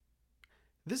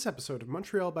This episode of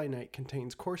Montreal by Night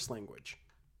contains coarse language.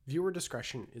 Viewer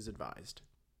discretion is advised.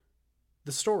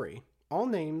 The story, all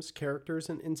names, characters,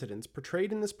 and incidents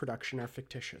portrayed in this production are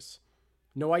fictitious.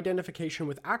 No identification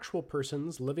with actual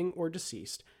persons, living or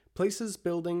deceased, places,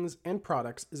 buildings, and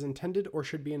products is intended or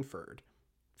should be inferred.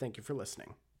 Thank you for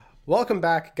listening. Welcome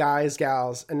back, guys,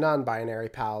 gals, and non-binary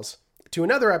pals, to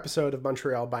another episode of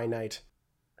Montreal by Night.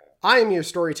 I am your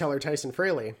storyteller, Tyson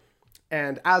Fraley.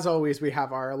 And as always, we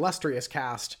have our illustrious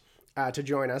cast to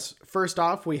join us. First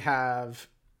off, we have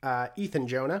Ethan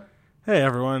Jonah. Hey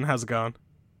everyone, how's it going?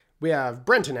 We have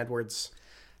Brenton Edwards.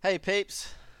 Hey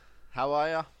peeps, how are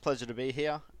ya? Pleasure to be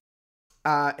here.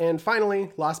 And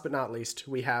finally, last but not least,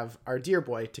 we have our dear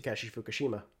boy, Takeshi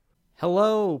Fukushima.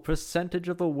 Hello, percentage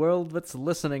of the world that's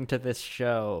listening to this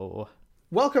show.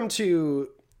 Welcome to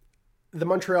the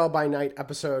Montreal by Night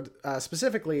episode,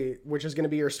 specifically, which is going to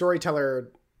be your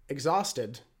storyteller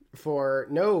exhausted for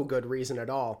no good reason at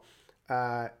all,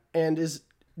 and is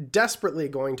desperately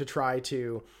going to try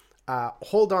to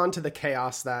hold on to the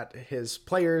chaos that his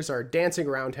players are dancing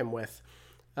around him with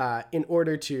in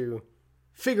order to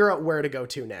figure out where to go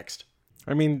to next.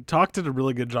 I mean, Talk did a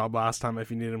really good job last time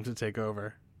if you need him to take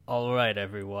over. All right,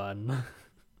 everyone.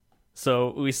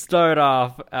 So we start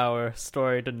off our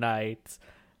story tonight.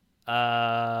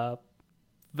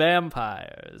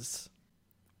 Vampires.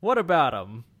 What about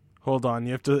them? Hold on,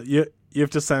 you have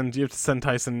to send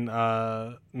Tyson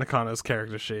Nakano's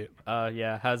character sheet.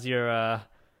 Yeah, how's your I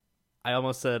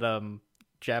almost said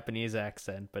Japanese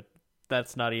accent, but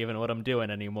that's not even what I'm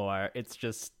doing anymore. It's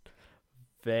just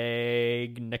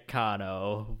vague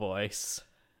Nakano voice.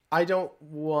 I don't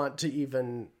want to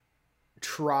even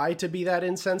try to be that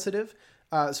insensitive,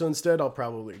 so instead I'll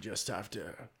probably just have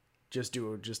to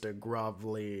do a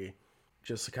grovelly,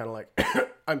 just kind of like,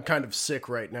 I'm kind of sick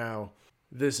right now.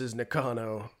 This is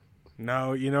Nakano.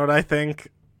 No, you know what I think?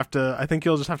 I think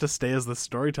you'll just have to stay as the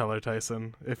storyteller,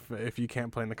 Tyson, if you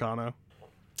can't play Nakano.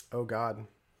 Oh God.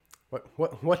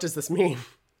 What does this mean?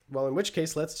 Well, in which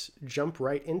case, let's jump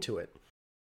right into it.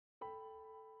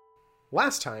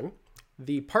 Last time,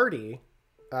 the party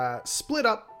split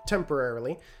up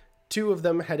temporarily, two of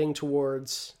them heading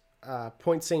towards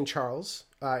Point St. Charles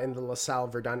in the La Salle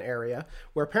Verdun area,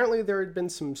 where apparently there had been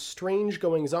some strange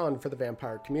goings-on for the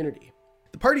vampire community.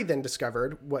 The party then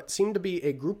discovered what seemed to be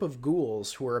a group of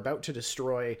ghouls who were about to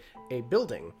destroy a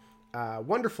building, a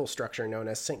wonderful structure known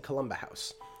as St. Columba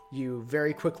House. You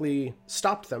very quickly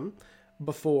stopped them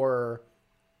before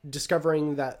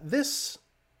discovering that this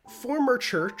former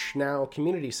church, now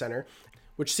community center,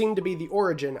 which seemed to be the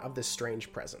origin of this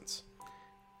strange presence.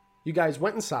 You guys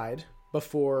went inside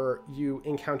before you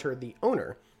encountered the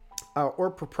owner, or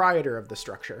proprietor of the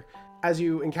structure, as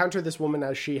you encounter this woman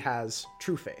as she has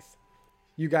true faith.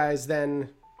 You guys then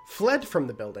fled from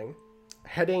the building,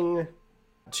 heading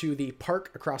to the park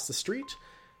across the street,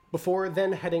 before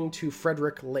then heading to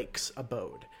Frederick Lake's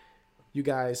abode. You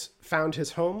guys found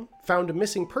his home, found a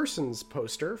missing persons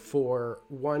poster for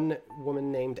one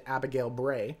woman named Abigail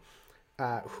Bray,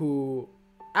 who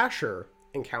Asher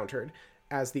encountered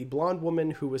as the blonde woman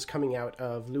who was coming out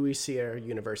of Louis Cyr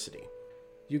University.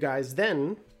 You guys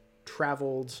then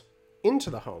traveled into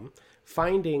the home,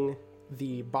 finding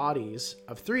the bodies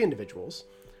of three individuals,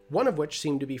 one of which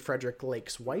seemed to be Frederick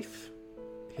Lake's wife,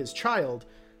 his child,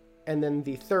 and then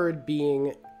the third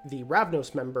being the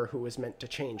Ravnos member who was meant to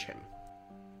change him.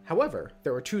 However,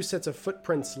 there were two sets of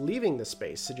footprints leaving the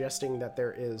space, suggesting that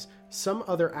there is some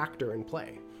other actor in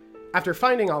play. After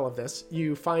finding all of this,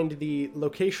 you find the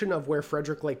location of where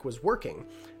Frederick Lake was working,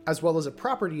 as well as a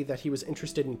property that he was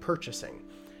interested in purchasing.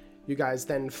 You guys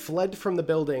then fled from the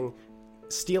building,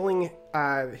 stealing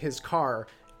his car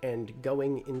and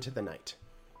going into the night.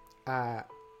 And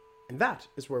that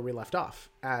is where we left off,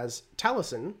 as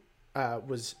Taliesin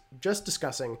was just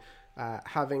discussing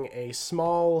having a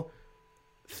small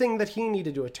thing that he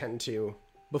needed to attend to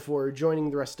before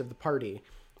joining the rest of the party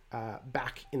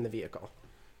back in the vehicle.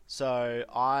 So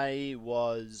I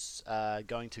was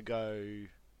going to go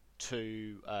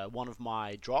to one of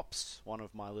my drops, one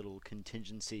of my little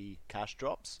contingency cash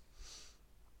drops,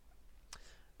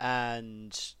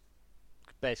 and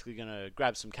basically going to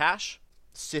grab some cash,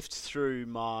 sift through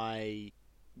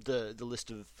the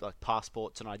list of like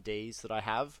passports and IDs that I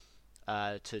have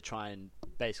to try and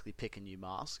basically pick a new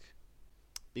mask,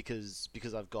 because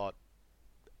I've got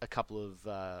a couple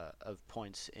of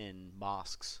points in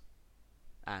masks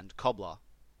and cobbler.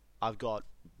 I've got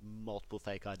multiple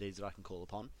fake IDs that I can call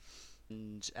upon,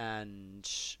 and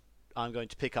I'm going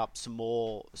to pick up some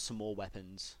more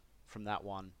weapons from that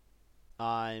one.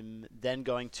 I'm then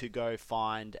going to go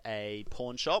find a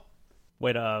pawn shop.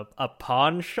 Wait, a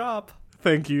pawn shop?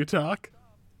 Thank you, Talk.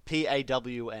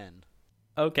 Pawn.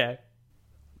 Okay.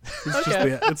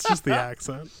 It's just the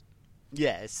accent.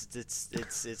 Yeah, it's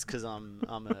because I'm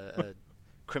a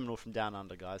criminal from down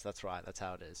under, guys. That's right. That's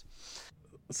how it is.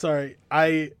 Sorry,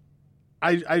 I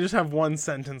just have one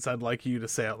sentence I'd like you to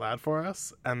say out loud for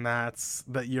us, and that's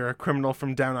that you're a criminal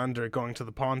from down under going to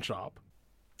the pawn shop.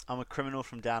 I'm a criminal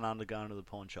from down under going to the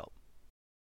pawn shop.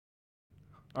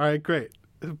 All right, great.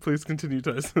 Please continue,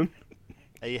 Tyson.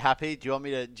 Are you happy? Do you want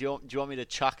me to do you want me to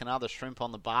chuck another shrimp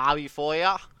on the barbie for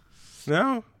you?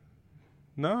 No,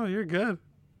 you're good.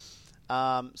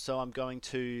 So I'm going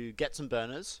to get some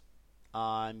burners.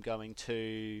 I'm going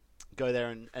to go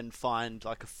there and find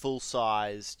like a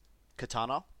full-sized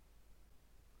katana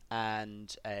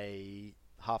and a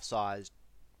half-sized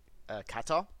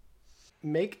kata.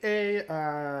 Make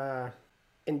a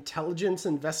intelligence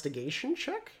investigation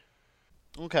check.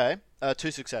 Okay,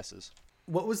 2 successes.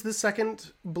 What was the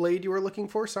second blade you were looking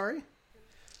for? Sorry.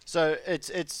 So it's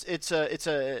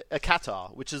a kata,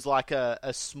 which is like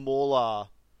a smaller.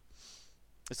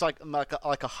 It's like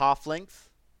a half length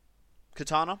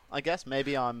katana, I guess.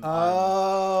 Maybe I'm.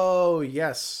 Oh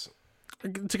yes.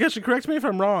 Takeshi, correct me if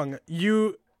I'm wrong.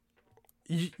 You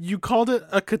called it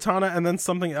a katana and then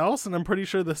something else, and I'm pretty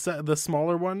sure the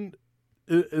smaller one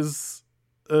is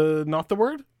not the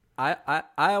word. I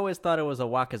always thought it was a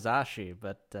wakizashi,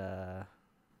 but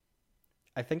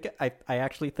I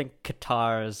actually think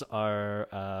katars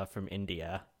are from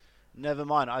India. Never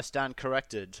mind, I stand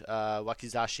corrected.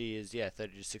 Wakizashi is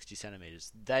 30 to 60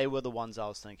 centimeters. They were the ones I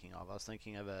was thinking of. I was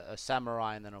thinking of a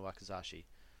samurai and then a wakizashi.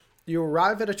 You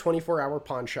arrive at a 24-hour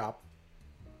pawn shop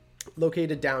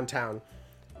located downtown.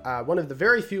 One of the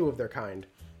very few of their kind.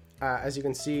 As you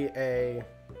can see, a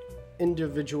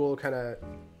individual kind of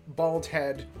bald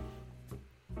head,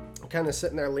 kind of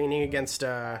sitting there leaning against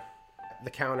the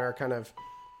counter, kind of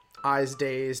eyes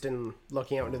dazed and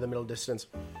looking out into the middle distance.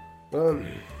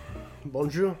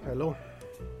 Bonjour, hello.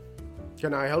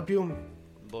 Can I help you?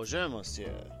 Bonjour,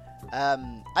 monsieur.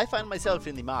 I find myself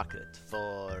in the market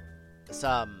for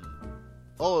some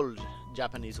old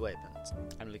Japanese weapons.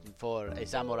 I'm looking for a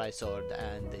samurai sword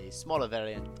and a smaller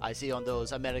variant. I see on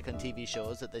those American TV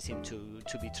shows that they seem to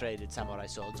be traded samurai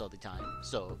swords all the time.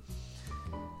 So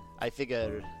I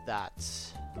figure that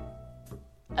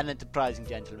an enterprising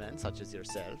gentleman such as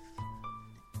yourself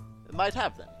might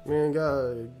have them. I mean,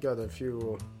 got a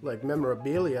few like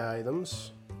memorabilia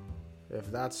items. If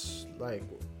that's like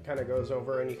kind of goes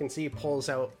over, and you can see he pulls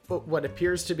out what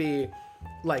appears to be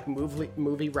like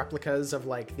movie replicas of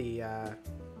like the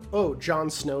Jon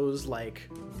Snow's like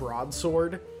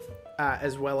broadsword,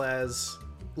 as well as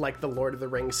like the Lord of the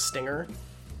Rings stinger.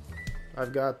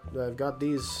 I've got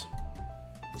these.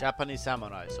 Japanese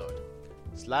samurai sword,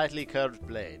 slightly curved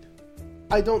blade.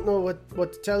 I don't know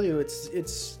what to tell you.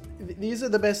 It's these are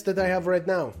the best that I have right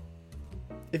now.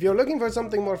 If you're looking for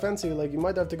something more fancy, like you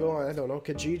might have to go on, I don't know,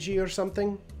 Kijiji or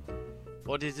something.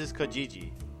 What is this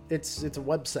Kijiji? It's a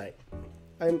website.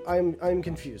 I'm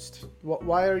confused.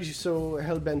 Why are you so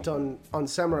hell bent on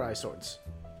samurai swords?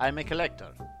 I'm a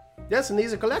collector. Yes, and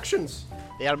these are collections.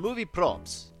 They are movie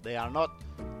props. They are not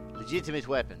legitimate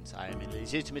weapons. I am a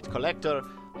legitimate collector.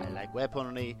 I like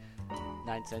weaponry.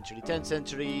 9th century, 10th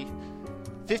century,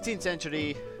 15th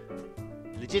century,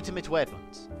 legitimate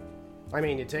weapons. I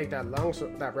mean, you take that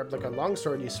replica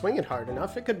longsword, you swing it hard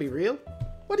enough, it could be real.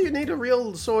 What do you need a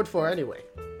real sword for anyway?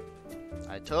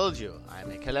 I told you, I'm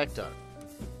a collector.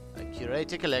 I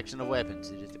curate a collection of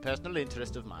weapons. It is a personal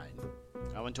interest of mine.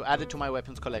 I want to add it to my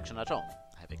weapons collection at home.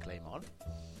 I have a claymore.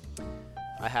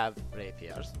 I have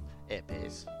rapiers,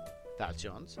 epées,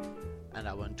 falchions, and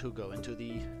I want to go into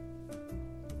the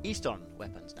Eastern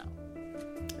weapons now.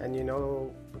 And you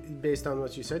know, based on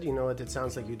what you said, you know what it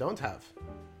sounds like you don't have.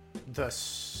 The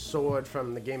sword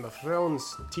from the Game of Thrones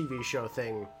TV show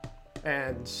thing,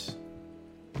 and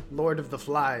Lord of the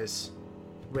Flies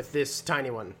with this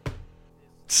tiny one.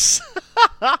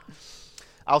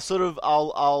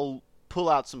 I'll pull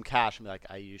out some cash and be like,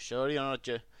 "Are you sure you're not?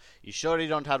 You sure you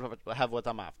don't have what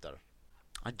I'm after?"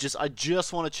 I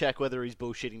just want to check whether he's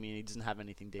bullshitting me and he doesn't have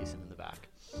anything decent in the back.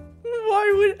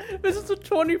 Why would... This is a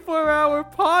 24-hour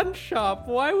pawn shop.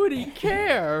 Why would he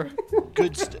care?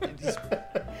 Good.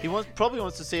 Probably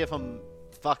wants to see if I'm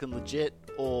fucking legit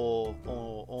or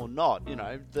not. You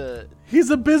know, he's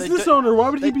a business owner.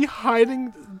 Why would he be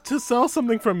hiding to sell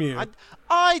something from you?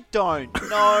 I don't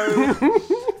know.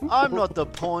 I'm not the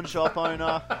pawn shop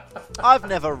owner. I've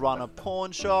never run a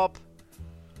pawn shop.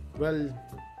 Well,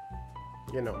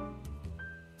 you know,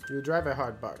 you drive a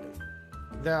hard bargain.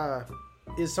 There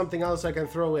is something else I can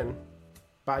throw in.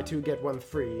 buy two get one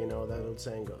free, you know, that old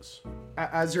saying goes.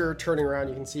 As you're turning around,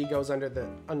 you can see he goes under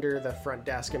the front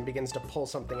desk and begins to pull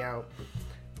something out.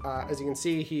 As you can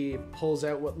see, he pulls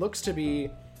out what looks to be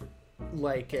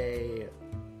like a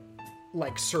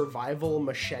survival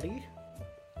machete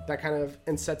that kind of,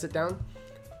 and sets it down.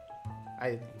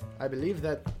 I believe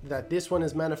that this one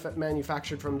is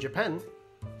manufactured from Japan,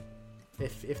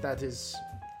 if that is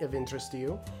of interest to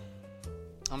you.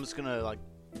 I'm just gonna like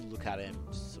look at him.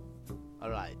 All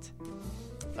right,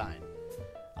 fine.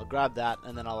 I'll grab that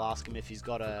and then I'll ask him if he's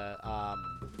got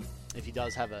if he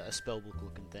does have a spellbook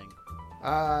looking thing.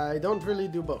 I don't really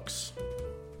do books.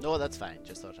 No, that's fine.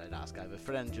 Just thought I'd ask. I have a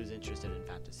friend who's interested in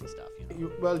fantasy stuff.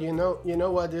 You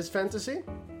know what is fantasy?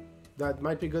 That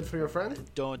might be good for your friend.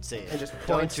 Don't say it. And just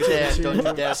Don't points you dare! to Don't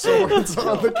you dare say it! swords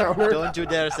on the counter. Don't you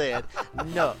dare say it!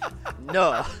 No,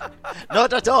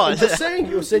 not at all. I'm just saying,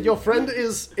 you said your friend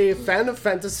is a fan of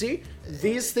fantasy.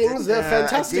 These things, they're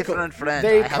fantastical. Different friend.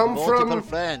 They I have come multiple from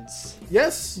friends.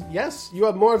 Yes, you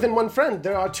have more than one friend.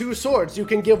 There are two swords. You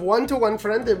can give one to one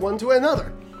friend and one to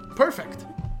another. Perfect.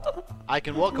 I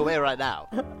can walk away right now.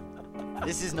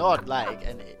 This is not like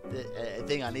a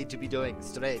thing I need to be doing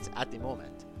straight at the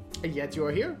moment. And yet you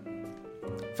are here.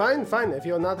 Fine. If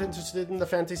you're not interested in the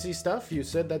fantasy stuff, you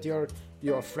said that your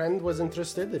friend was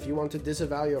interested. If you want to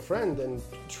disavow your friend and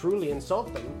truly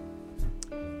insult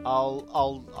them,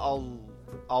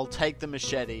 I'll take the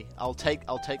machete. I'll take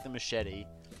the machete.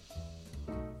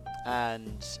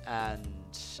 And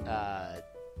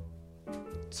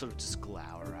sort of just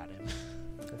glower at him.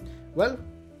 well,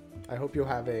 I hope you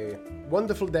have a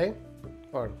wonderful day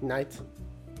or night,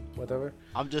 whatever.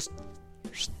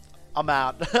 I'm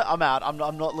out. I'm out.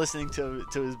 I'm not listening to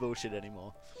his bullshit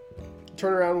anymore.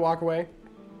 Turn around, walk away.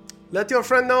 Let your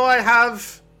friend know I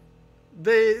have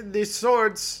the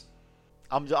swords.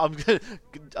 I'm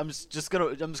just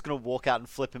gonna walk out and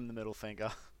flip him the middle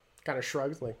finger. Kind of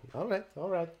shrugs, like, all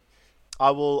right.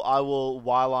 I will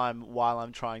while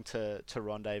I'm trying to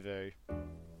rendezvous,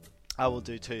 I will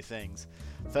do two things.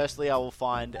 Firstly, I will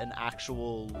find an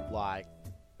actual like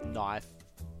knife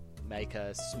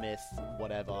maker, smith,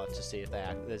 whatever, to see if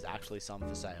there's actually some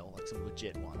for sale, like some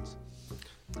legit ones.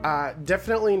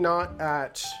 Definitely not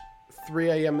at 3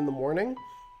 a.m. in the morning.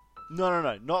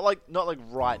 No, not like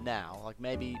right now. Like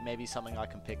maybe something I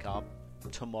can pick up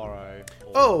tomorrow.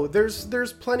 Oh,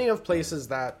 there's plenty of places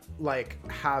that like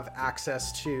have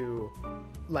access to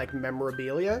like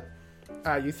memorabilia.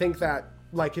 You think that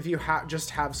like if you just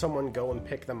have someone go and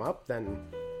pick them up, then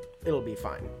it'll be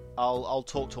fine. I'll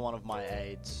talk to one of my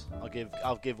aides.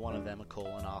 I'll give one of them a call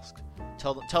and ask.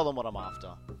 Tell them what I'm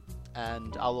after.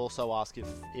 And I'll also ask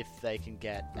if they can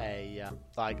get a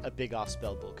big ass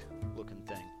spellbook looking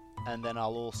thing. And then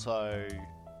I'll also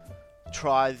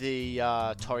try the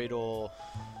Toreador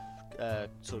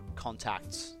sort of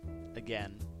contacts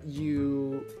again.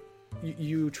 You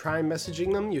try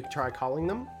messaging them. You try calling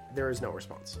them. There is no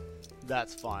response.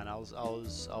 That's fine. I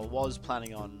was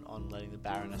planning on letting the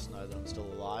Baroness know that I'm still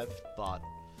alive, but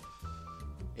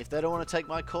if they don't want to take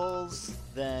my calls,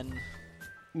 then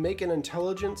make an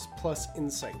intelligence plus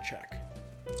insight check.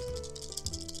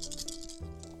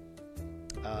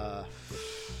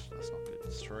 That's not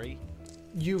good. 3.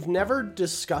 You've never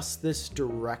discussed this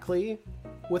directly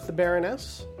with the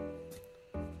Baroness.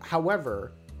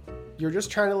 However, you're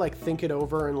just trying to like think it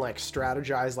over and like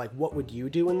strategize like what would you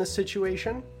do in this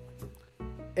situation?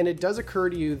 And it does occur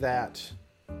to you that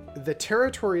the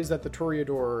territories that the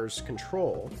Toreadors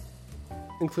control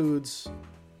includes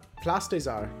Place des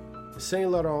Arts,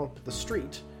 Saint Laurent, the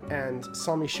street, and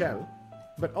Saint Michel.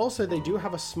 But also they do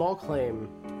have a small claim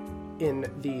in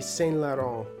the Saint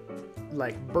Laurent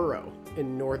like borough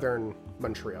in northern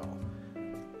Montreal.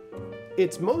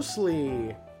 It's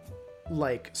mostly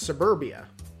like suburbia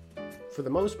for the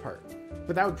most part.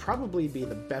 But that would probably be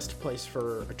the best place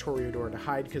for a Toreador to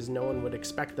hide because no one would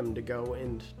expect them to go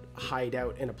and hide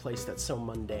out in a place that's so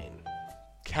mundane.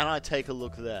 Can I take a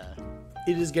look there?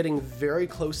 It is getting very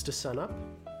close to sunup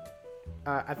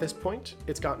at this point.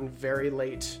 It's gotten very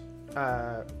late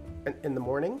in the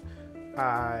morning.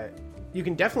 You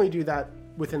can definitely do that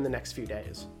within the next few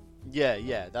days.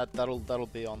 Yeah, that'll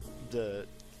be on the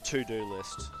to-do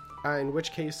list. In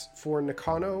which case, for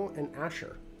Nakano and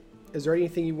Asher, is there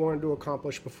anything you wanted to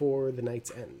accomplish before the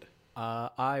night's end?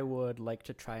 I would like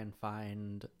to try and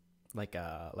find like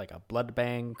a blood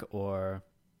bank or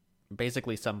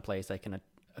basically someplace I can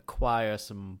acquire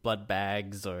some blood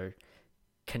bags or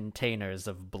containers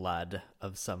of blood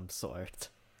of some sort.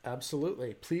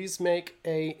 Absolutely. Please make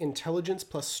a intelligence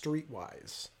plus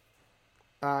streetwise,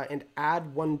 and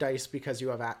add 1 dice because you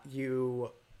have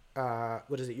your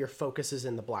focus is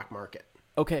in the black market.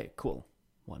 Okay, cool.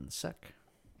 1 sec.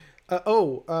 Where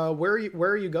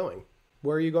are you going?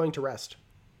 Where are you going to rest?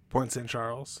 Point St.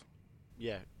 Charles.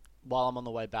 Yeah. While I'm on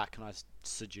the way back, can I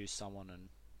seduce someone and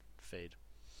feed?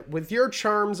 With your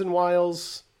charms and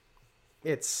wiles,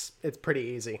 it's pretty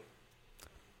easy.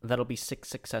 That'll be 6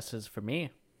 successes for me.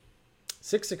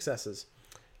 6 successes.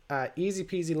 Easy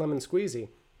peasy lemon squeezy.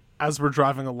 As we're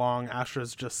driving along,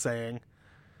 Astra's just saying,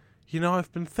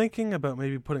 I've been thinking about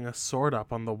maybe putting a sword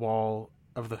up on the wall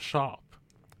of the shop.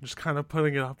 Just kind of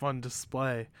putting it up on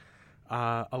display.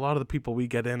 A lot of the people we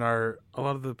get in are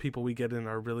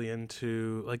really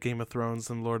into like Game of Thrones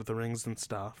and Lord of the Rings and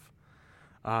stuff.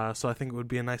 So I think it would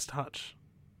be a nice touch.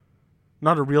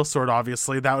 Not a real sword,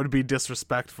 obviously. That would be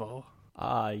disrespectful.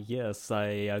 Yes, I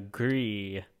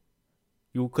agree.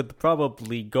 You could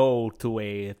probably go to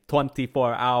a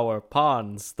 24-hour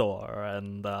pawn store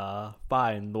and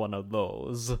find one of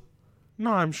those.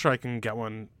 No, I'm sure I can get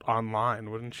one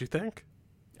online, wouldn't you think?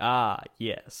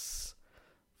 Yes.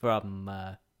 From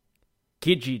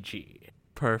Kijiji.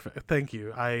 Perfect. Thank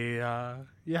you. I'll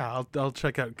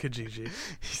check out Kijiji. You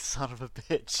son of a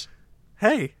bitch.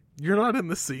 Hey, you're not in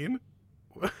the scene.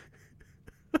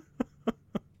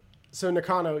 So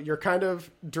Nakano, you're kind of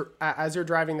as you're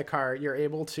driving the car, you're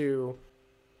able to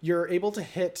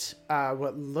hit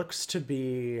what looks to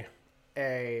be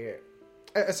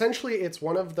essentially it's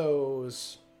one of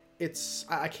those.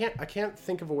 I can't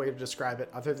think of a way to describe it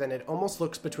other than it almost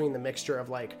looks between the mixture of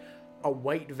like a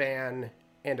white van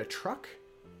and a truck.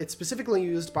 It's specifically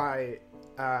used by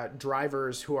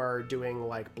drivers who are doing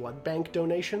like blood bank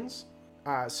donations.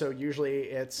 So usually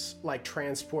it's like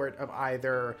transport of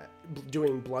either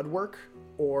doing blood work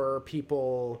or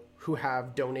people who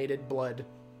have donated blood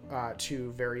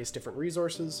to various different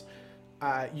resources.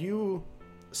 You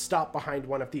stop behind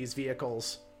one of these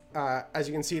vehicles. As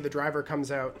you can see, the driver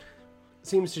comes out,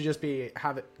 seems to just be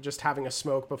having a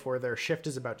smoke before their shift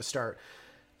is about to start.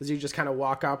 As you just kind of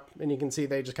walk up, and you can see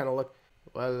they just kind of look,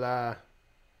 well,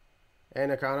 hey,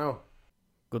 Nakano.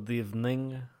 Good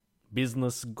evening.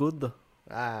 Business good?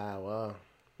 Well,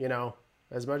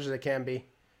 as much as it can be.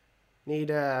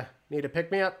 Need a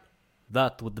pick-me-up?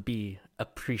 That would be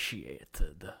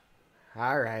appreciated.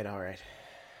 All right.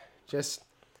 Just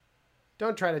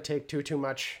don't try to take too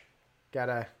much.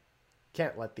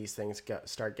 Can't let these things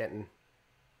start getting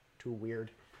too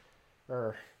weird.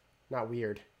 Or, not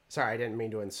weird. Sorry, I didn't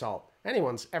mean to insult.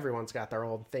 Everyone's got their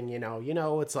own thing,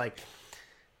 it's like,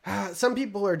 some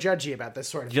people are judgy about this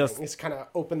sort of thing. It's kind of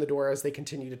open the door as they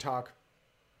continue to talk.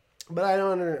 But I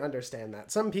don't understand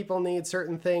that. Some people need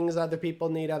certain things, other people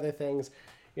need other things.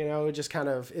 It's kind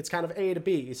of A to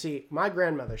B. You see, my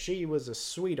grandmother, she was a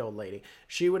sweet old lady.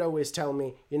 She would always tell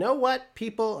me, you know what?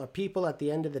 People are people at the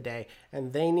end of the day,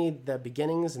 and they need the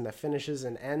beginnings and the finishes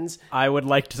and ends. I would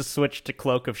like to switch to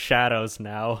Cloak of Shadows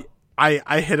now.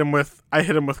 I hit him with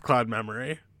Cloud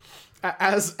Memory.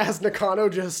 As Nakano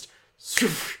just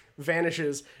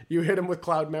vanishes, you hit him with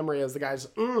Cloud Memory as the guy's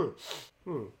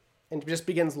and just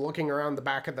begins looking around the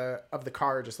back of the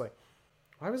car, just like,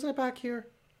 why was I back here?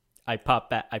 I pop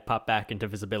back into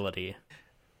visibility.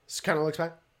 Just kind of looks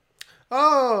back.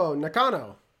 Oh,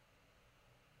 Nakano.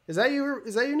 Is that you,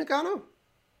 Nakano?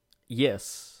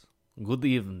 Yes. Good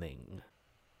evening.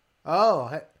 Oh,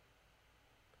 hey.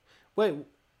 Wait.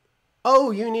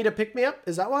 Oh, you need a pick-me-up?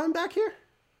 Is that why I'm back here?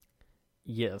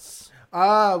 Yes.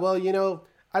 Well,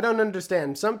 I don't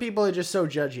understand. Some people are just so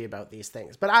judgy about these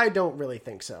things, but I don't really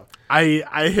think so. I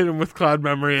hit him with Cloud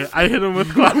Memory. I hit him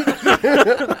with Cloud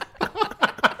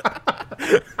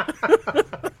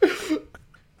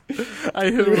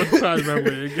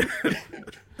Memory again.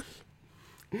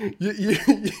 You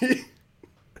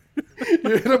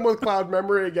hit him with Cloud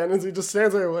Memory again as he just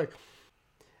stands there like,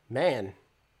 man,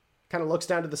 kind of looks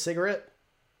down to the cigarette.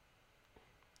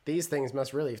 These things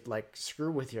must really like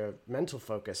screw with your mental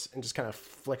focus, and just kind of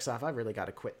flicks off. I really got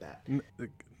to quit that.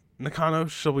 Nakano,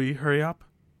 shall we hurry up?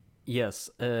 Yes.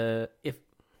 If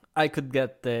I could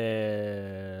get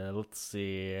let's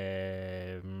see,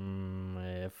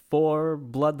 4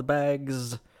 blood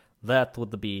bags, that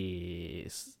would be.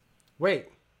 Wait,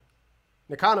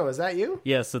 Nakano, is that you?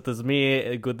 Yes, it is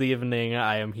me. Good evening.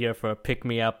 I am here for a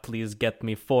pick-me-up. Please get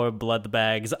me 4 blood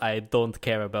bags. I don't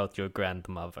care about your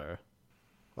grandmother.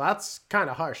 Well, that's kind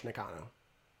of harsh, Nakano.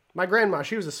 My grandma,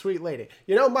 she was a sweet lady.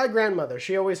 My grandmother,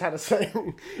 she always had a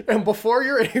saying, and before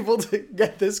you're able to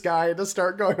get this guy to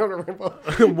start going on a rainbow...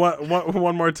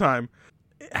 One more time.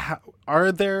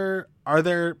 Are there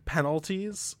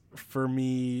penalties for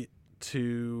me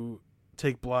to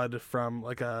take blood from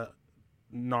like a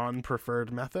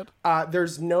non-preferred method?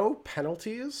 There's no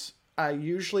penalties.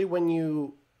 Usually when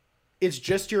you it's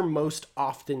just your most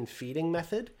often feeding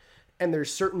method, and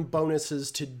there's certain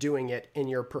bonuses to doing it in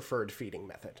your preferred feeding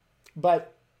method.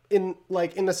 But in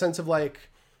the sense of like,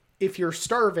 if you're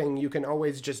starving, you can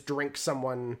always just drink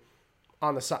someone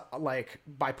on the side, like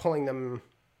by pulling them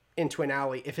into an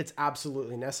alley if it's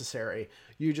absolutely necessary.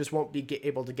 You just won't be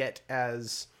able to get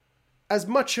as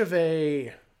much of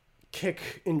a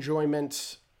kick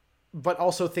enjoyment, but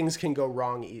also things can go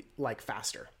wrong like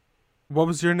faster. What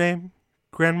was your name,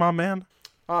 Grandma Man?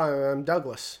 I'm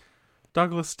Douglas.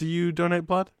 Douglas, do you donate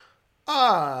blood?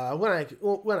 When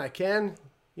I can,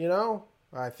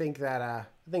 I think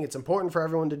it's important for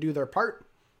everyone to do their part.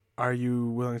 Are you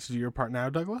willing to do your part now,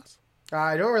 Douglas?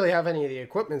 I don't really have any of the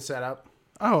equipment set up.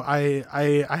 Oh, I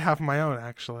have my own,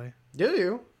 actually. Do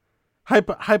you?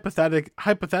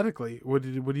 Hypothetically, would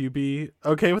you be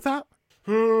okay with that?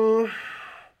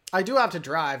 I do have to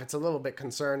drive. It's a little bit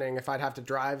concerning if I'd have to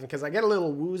drive because I get a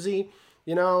little woozy,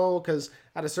 because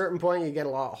at a certain point you get a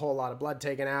whole lot of blood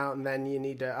taken out and then you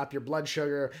need to up your blood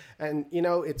sugar. And,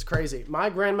 it's crazy. My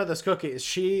grandmother's cookies,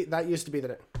 that used to be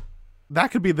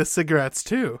That could be the cigarettes,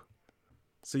 too.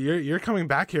 So you're coming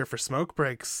back here for smoke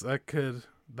breaks. That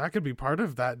could be part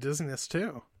of that dizziness,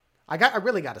 too. I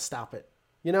really got to stop it.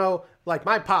 Like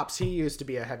my pops, he used to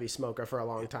be a heavy smoker for a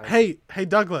long time. Hey,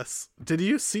 Douglas, did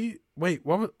you see... Wait,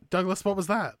 Douglas, what was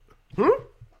that?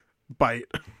 Bite.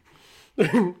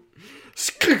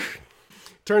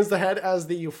 Turns the head as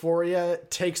the euphoria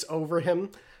takes over him.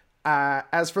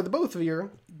 As for the both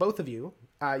of you,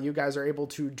 you guys are able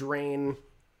to drain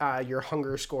your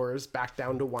hunger scores back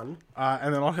down to 1.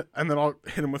 And then I'll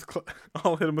hit him with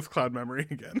cloud memory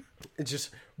again. It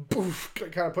just boof,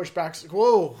 kind of push back.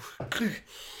 Whoa.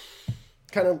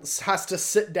 Kind of has to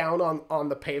sit down on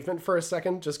the pavement for a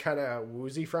second, just kind of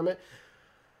woozy from it.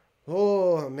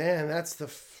 Oh man,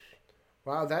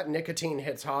 wow, that nicotine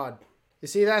hits hard. You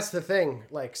see, that's the thing.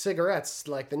 Like cigarettes,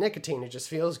 like the nicotine, it just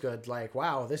feels good. Like,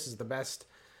 wow, this is the best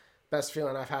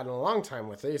feeling I've had in a long time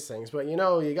with these things. But you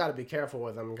got to be careful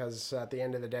with them because at the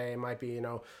end of the day, it might be,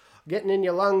 getting in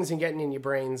your lungs and getting in your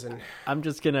brains. And I'm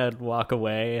just gonna walk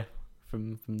away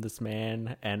from this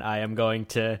man, and I am going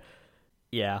to,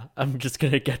 I'm just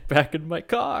gonna get back in my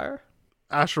car.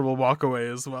 Asher will walk away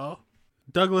as well.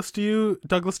 Douglas, do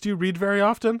you read very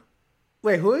often?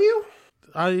 Wait, who are you?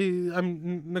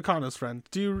 I'm Nakano's friend.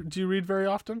 Do you read very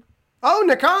often? Oh,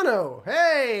 Nakano!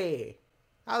 Hey,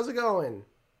 how's it going?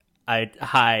 I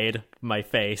hide my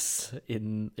face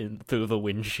in through the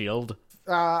windshield.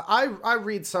 I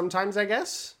read sometimes, I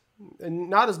guess.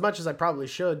 Not as much as I probably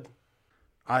should.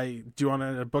 Do you want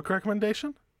a book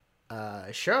recommendation?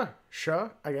 Sure,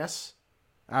 I guess.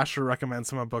 Asher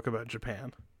recommends him a book about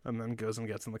Japan, and then goes and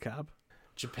gets in the cab.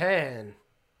 Japan.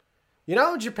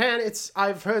 Japan,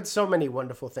 I've heard so many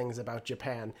wonderful things about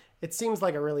Japan. It seems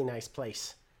like a really nice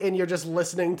place. And you're just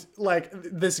listening to, like,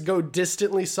 this go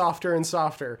distantly softer and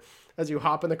softer as you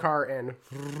hop in the car and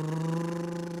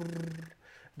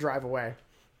drive away.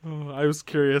 Oh, I was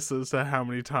curious as to how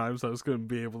many times I was going to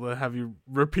be able to have you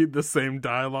repeat the same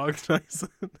dialogue, Tyson.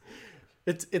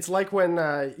 It's like when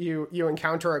you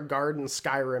encounter a guard in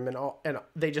Skyrim and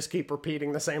they just keep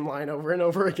repeating the same line over and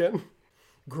over again.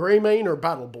 Greymane or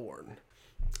Battleborn.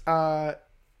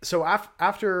 So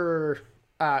after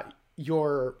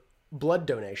your blood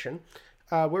donation,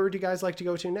 where would you guys like to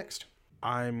go to next?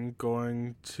 I'm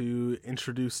going to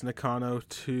introduce Nakano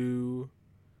to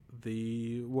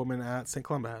the woman at St.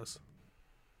 Columba House.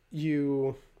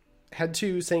 You head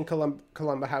to St.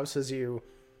 Columba House as you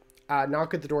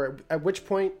knock at the door, at which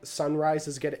point sunrise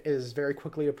is very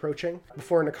quickly approaching.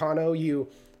 Before Nakano, you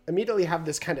immediately have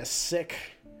this kind of sick,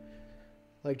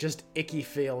 like just icky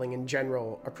feeling in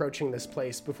general approaching this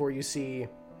place before you see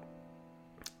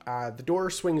the door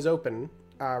swings open,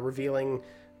 revealing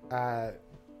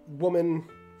woman,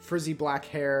 frizzy black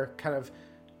hair, kind of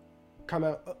come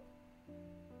out.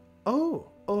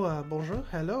 Bonjour,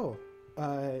 hello.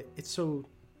 It's so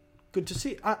good to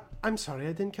see. I'm sorry,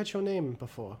 I didn't catch your name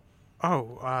before.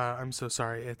 Oh, I'm so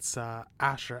sorry. It's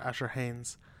Asher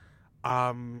Haynes.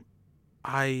 I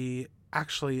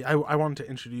wanted to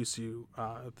introduce you.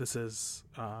 This is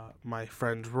my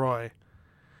friend Roy.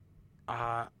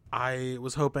 I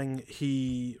was hoping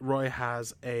Roy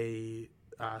has a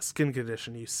skin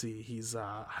condition. You see, he's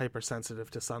hypersensitive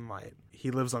to sunlight.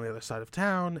 He lives on the other side of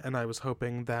town, and I was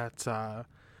hoping that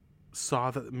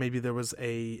saw that maybe there was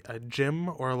a gym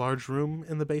or a large room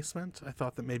in the basement. I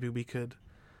thought that maybe we could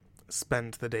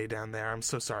spend the day down there. I'm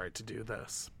so sorry to do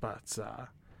this, but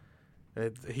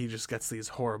he just gets these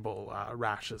horrible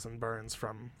rashes and burns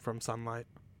from sunlight.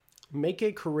 Make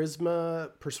a charisma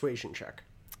persuasion check.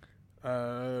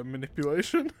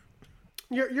 Manipulation?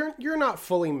 You're not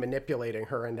fully manipulating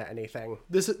her into anything.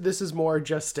 This is more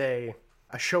just a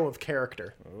show of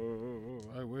character. Oh,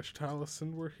 I wish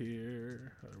Taliesin were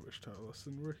here. I wish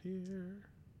Taliesin were here.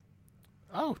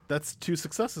 Oh, that's 2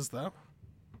 successes, though.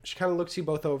 She kind of looks you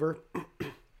both over.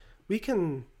 We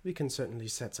can certainly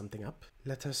set something up.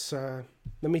 Let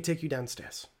me take you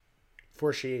downstairs.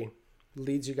 Before she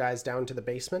leads you guys down to the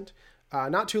basement.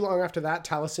 Not too long after that,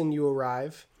 Taliesin, you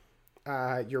arrive.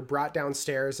 You're brought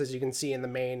downstairs, as you can see in the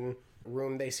main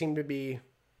room. They seem to be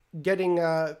getting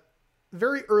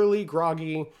very early,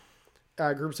 groggy.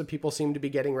 Groups of people seem to be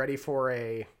getting ready for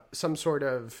some sort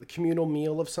of communal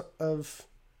meal of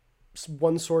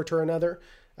one sort or another.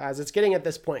 As it's getting at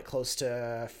this point close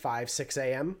to 5, 6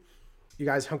 a.m. You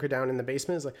guys hunker down in the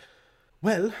basement. It's like,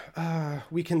 well,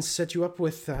 we can set you up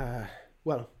with,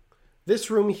 this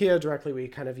room here directly. We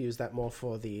kind of use that more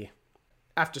for the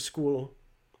after school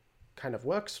kind of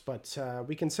works, but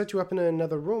we can set you up in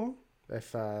another room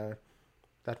if that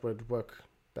would work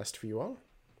best for you all.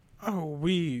 Oh,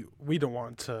 we don't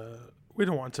want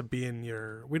to be in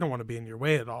your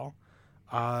way at all.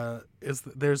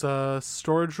 There's a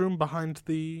storage room behind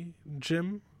the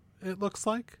gym, it looks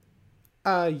like?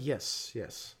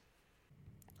 Yes.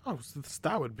 Oh, so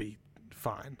that would be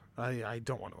fine. I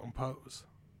don't want to impose.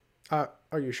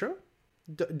 Are you sure?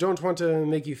 Don't want to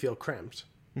make you feel cramped.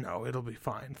 No, it'll be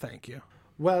fine, thank you.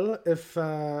 Well, if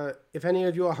any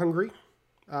of you are hungry,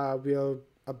 we are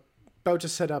about to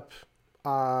set up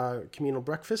our communal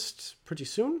breakfast pretty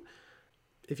soon.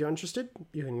 If you're interested,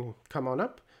 you can come on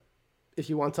up. If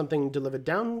you want something delivered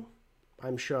down,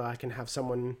 I'm sure I can have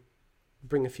someone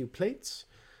bring a few plates.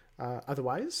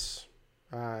 Otherwise,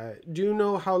 do you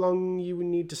know how long you would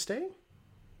need to stay?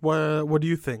 What do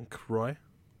you think, Roy?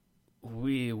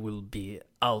 We will be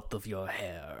out of your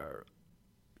hair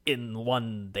in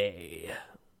one day.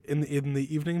 In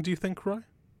the evening, do you think, Roy?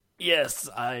 Yes,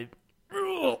 I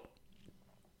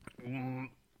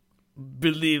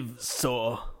believe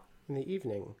so. In the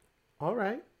evening. All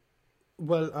right.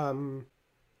 Well,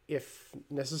 if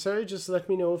necessary, just let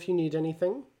me know if you need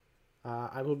anything.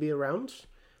 I will be around.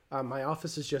 My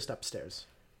office is just upstairs.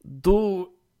 Do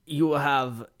you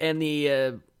have any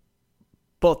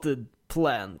potted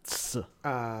plants?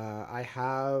 I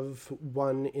have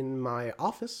one in my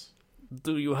office.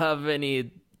 Do you have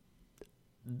any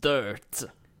dirt?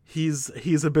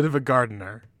 He's a bit of a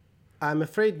gardener. I'm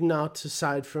afraid not,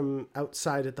 aside from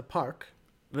outside at the park.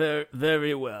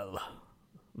 Very well.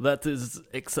 That is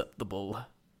acceptable.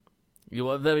 You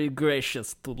are very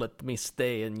gracious to let me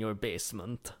stay in your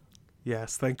basement.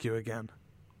 Yes, thank you again.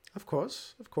 Of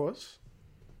course.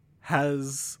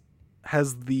 Has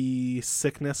the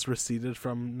sickness receded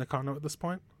from Nakano at this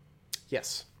point?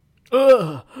 Yes.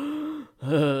 Would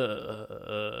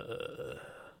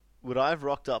I have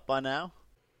rocked up by now?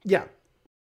 Yeah.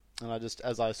 And I just,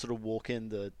 as I sort of walk in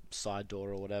the side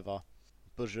door or whatever,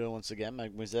 bonjour once again,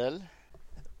 mademoiselle.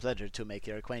 Pleasure to make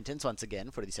your acquaintance once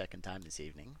again for the second time this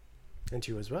evening. And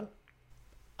you as well.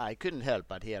 I couldn't help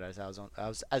but hear as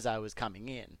I was coming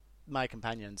in. My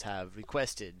companions have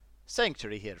requested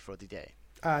sanctuary here for the day.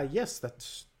 Yes,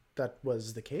 that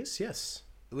was the case, yes.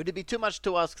 Would it be too much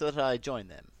to ask that I join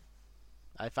them?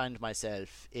 I find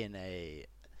myself in a,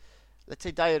 let's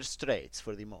say, dire straits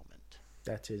for the moment.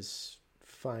 That is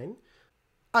fine.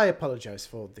 I apologize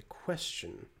for the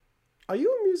question. Are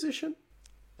you a musician?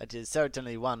 That is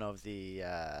certainly one of the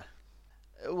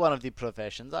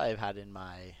professions I've had in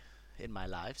my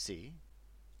life. See,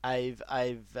 I've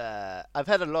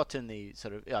had a lot in the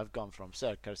sort of. I've gone from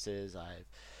circuses. I've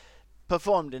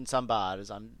performed in some bars.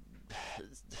 I'm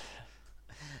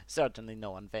certainly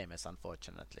no one famous,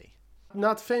 unfortunately.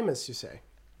 Not famous, you say?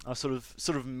 I sort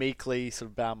of meekly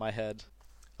bow my head.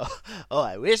 Oh,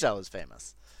 I wish I was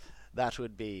famous. That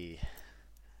would be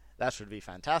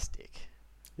fantastic.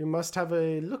 You must have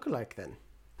a lookalike then.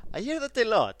 I hear that a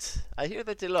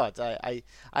lot. I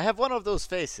have one of those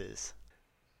faces.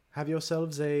 Have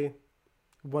yourselves a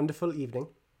wonderful evening.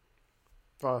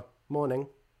 Or morning.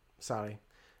 Sorry.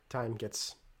 Time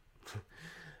gets...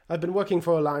 I've been working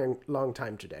for a long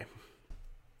time today.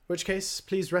 In which case,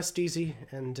 please rest easy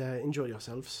and enjoy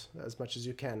yourselves as much as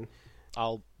you can.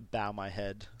 I'll bow my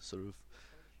head, sort of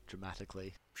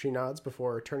dramatically. She nods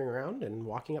before turning around and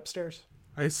walking upstairs.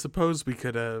 I suppose we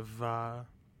could have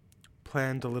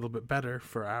planned a little bit better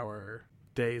for our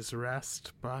day's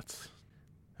rest, but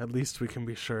at least we can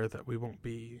be sure that we won't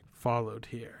be followed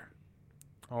here.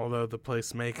 Although the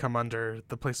place may come under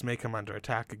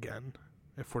attack again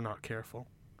if we're not careful.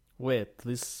 Wait,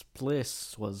 this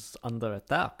place was under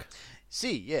attack?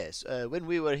 See, yes. When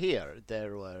we were here,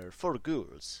 there were 4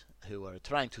 ghouls who were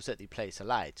trying to set the place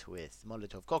alight with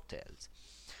Molotov cocktails.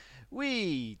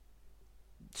 We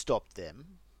stopped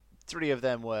them. 3 of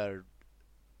them were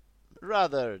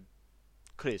rather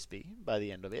crispy by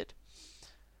the end of it,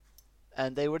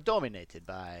 and they were dominated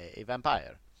by a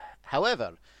vampire.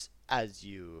 However, as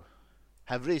you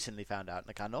have recently found out,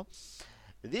 Nakano,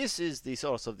 this is the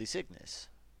source of the sickness.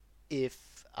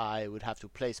 If I would have to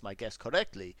place my guess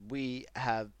correctly, we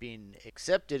have been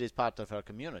accepted as part of our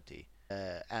community,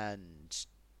 and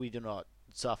we do not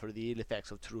suffer the ill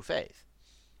effects of true faith,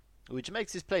 which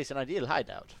makes this place an ideal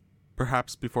hideout.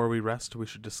 Perhaps before we rest, we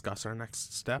should discuss our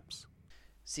next steps.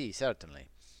 Si, certainly.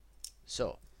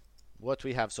 So, what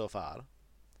we have so far,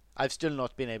 I've still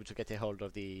not been able to get a hold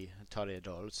of the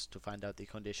Toreadors to find out the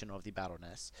condition of the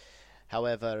Baroness.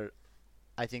 However,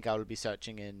 I think I will be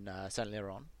searching in Saint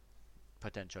Laurent,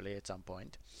 potentially at some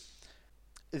point.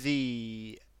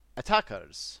 The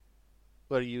attackers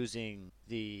were using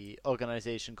the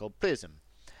organization called Prism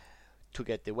to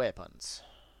get the weapons,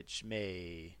 which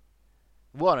may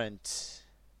warrant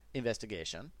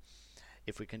investigation.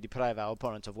 If we can deprive our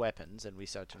opponents of weapons, and we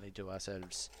certainly do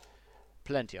ourselves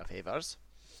plenty of favors.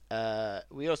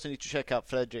 We also need to check out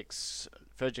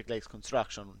Frederick Lake's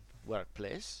construction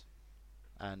workplace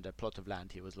and a plot of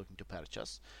land he was looking to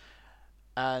purchase.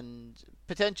 And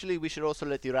potentially we should also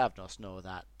let the Ravnos know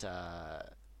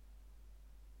that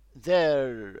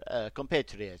their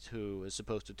compatriot who was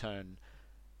supposed to turn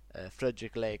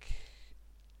Frederick Lake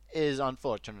is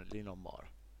unfortunately no more.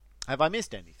 Have I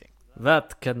missed anything?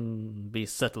 That can be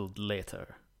settled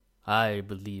later. I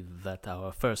believe that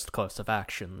our first course of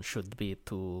action should be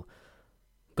to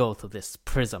go to this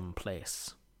Prism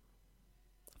place.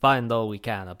 Find all we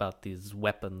can about these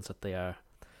weapons that they are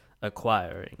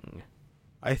acquiring.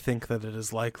 I think that it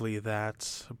is likely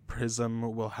that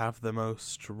Prism will have the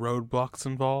most roadblocks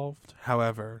involved.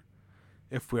 However,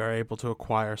 if we are able to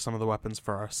acquire some of the weapons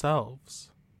for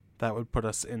ourselves, that would put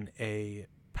us in a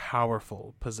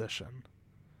powerful position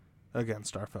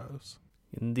against our foes.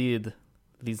 Indeed,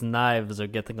 these knives are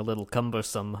getting a little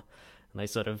cumbersome, and I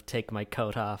sort of take my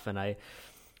coat off and I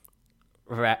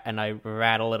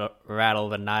rattle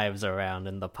the knives around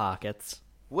in the pockets.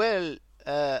 Well,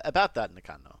 about that,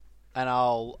 Nakano, and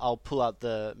I'll pull out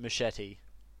the machete.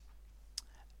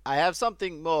 I have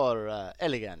something more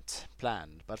elegant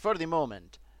planned, but for the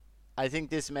moment, I think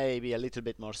this may be a little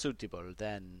bit more suitable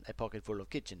than a pocket full of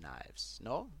kitchen knives,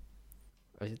 no?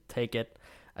 I take it,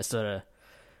 I sort of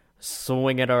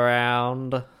swing it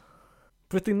around.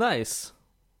 Pretty nice.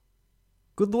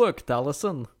 Good work,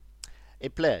 Taliesin. A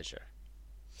pleasure.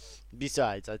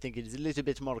 Besides, I think it is a little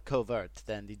bit more covert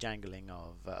than the jangling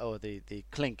of, or the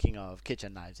clinking of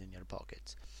kitchen knives in your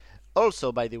pockets.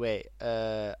 Also, by the way,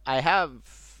 I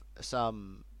have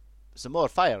some more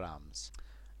firearms,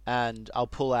 and I'll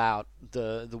pull out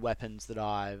the weapons that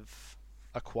I've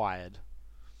acquired.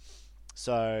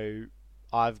 So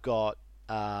I've got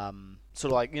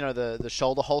sort of like, you know, the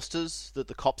shoulder holsters that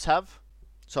the cops have.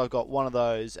 So I've got one of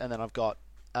those, and then I've got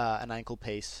an ankle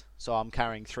piece. So I'm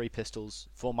carrying 3 pistols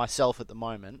for myself at the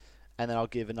moment, and then I'll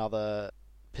give another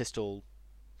pistol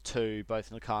to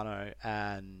both Nakano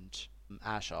and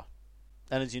Asher.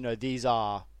 And as you know, these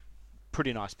are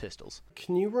pretty nice pistols.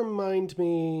 Can you remind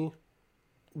me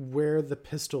where the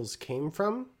pistols came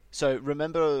from? So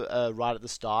remember right at the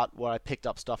start where I picked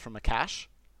up stuff from a cache?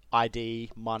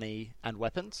 ID, money, and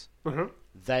weapons? Mm-hmm.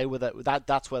 They were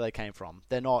that's where they came from.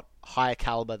 They're not higher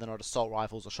caliber, they're not assault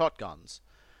rifles or shotguns.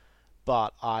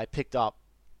 But I picked up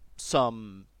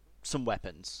some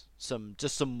weapons, some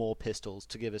more pistols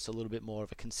to give us a little bit more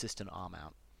of a consistent arm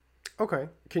out. Okay.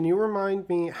 Can you remind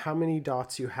me how many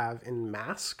dots you have in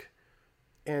Mask?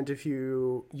 And if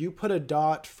you put a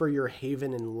dot for your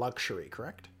Haven in Luxury,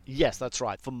 correct? Yes, that's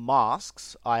right. For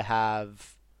masks, I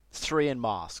have 3 in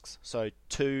masks. So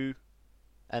 2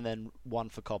 and then 1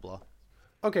 for cobbler.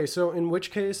 Okay, so in which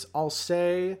case I'll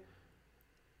say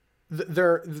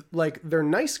they're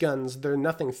nice guns, they're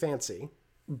nothing fancy,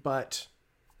 but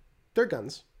they're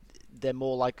guns. They're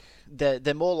more like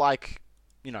they're more like,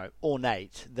 you know,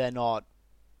 ornate. They're not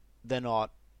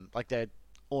like, they're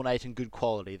ornate and good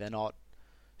quality. They're not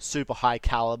super high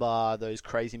caliber, those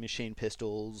crazy machine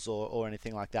pistols or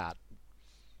anything like that.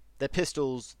 They're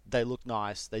pistols, they look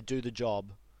nice, they do the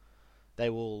job,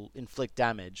 they will inflict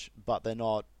damage, but they're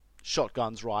not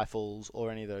shotguns, rifles,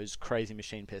 or any of those crazy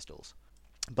machine pistols.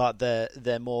 But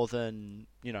they're more than,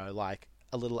 you know, like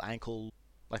a little ankle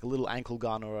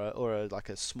gun or like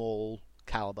a small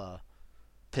caliber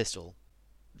pistol.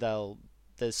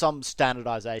 There's some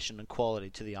standardization and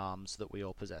quality to the arms that we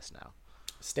all possess now.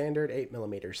 Standard 8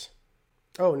 millimeters.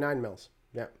 Oh, 9 mils.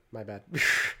 Yeah, my bad.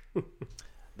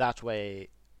 That way,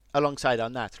 alongside our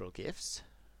natural gifts,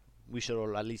 we should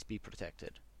all at least be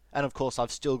protected. And of course,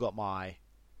 I've still got my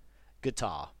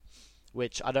guitar,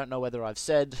 which I don't know whether I've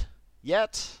said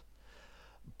yet,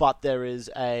 but there is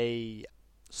a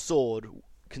sword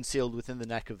concealed within the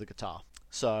neck of the guitar.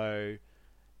 So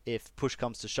if push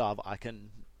comes to shove, I can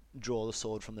draw the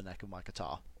sword from the neck of my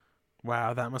guitar.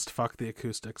 Wow, that must fuck the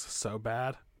acoustics so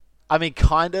bad. I mean,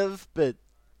 kind of, but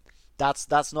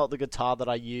that's not the guitar that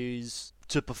I use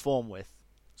to perform with.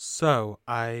 So,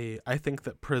 I think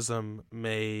that Prism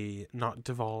may not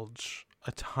divulge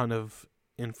a ton of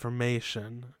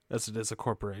information, as it is a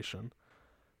corporation.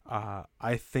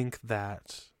 I think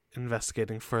that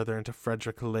investigating further into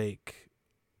Frederick Lake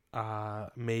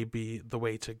may be the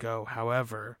way to go.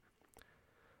 However,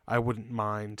 I wouldn't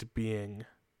mind being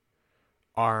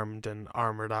armed and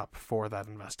armored up for that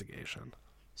investigation.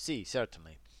 See,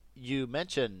 certainly. You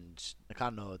mentioned,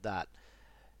 Nakano, that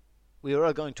we are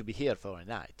all going to be here for a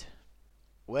night.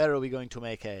 Where are we going to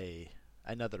make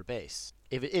another base?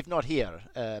 If not here,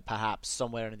 perhaps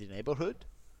somewhere in the neighborhood?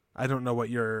 I don't know what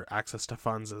your access to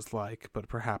funds is like, but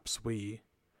perhaps we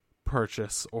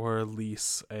purchase or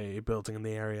lease a building in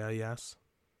the area, yes?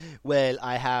 Well,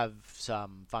 I have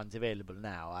some funds available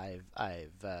now.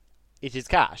 It is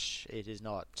cash. It is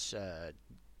not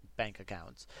bank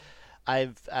accounts.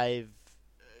 I've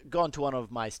gone to one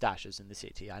of my stashes in the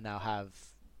city. I now have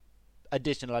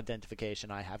additional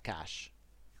identification. I have cash.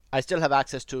 I still have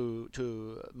access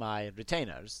to my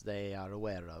retainers. They are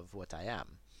aware of what I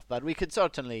am. But we could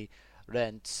certainly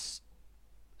rent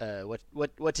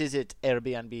what is it,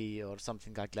 Airbnb or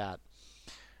something like that,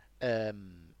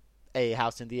 a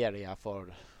house in the area for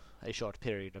a short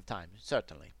period of time.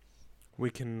 Certainly. We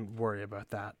can worry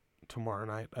about that tomorrow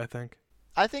night, I think.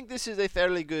 I think this is a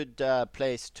fairly good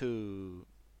place to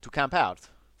camp out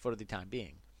for the time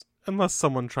being. Unless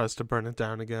someone tries to burn it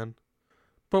down again.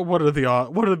 But what are the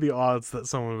odds that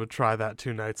someone would try that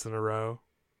 2 nights in a row?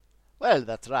 Well,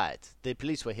 that's right. The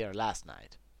police were here last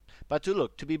night. But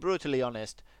to be brutally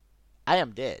honest, I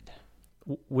am dead.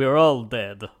 We're all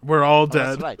dead. We're all Oh, dead.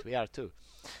 that's right, we are too.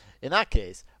 In that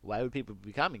case, why would people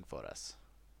be coming for us?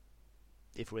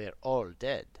 If we're all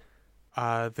dead.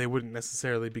 They wouldn't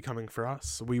necessarily be coming for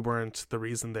us. We weren't the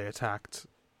reason they attacked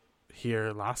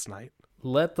here last night.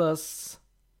 Let us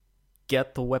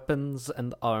get the weapons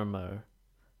and armor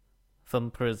from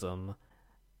Prism,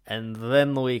 and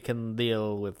then we can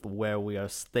deal with where we are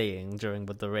staying during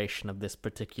the duration of this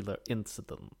particular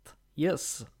incident.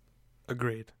 Yes.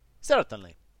 Agreed.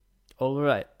 Certainly. All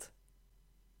right.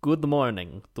 Good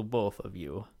morning to both of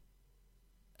you.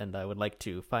 And I would like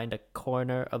to find a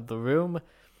corner of the room,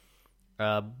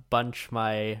 bunch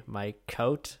my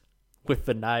coat with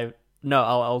the knife. No,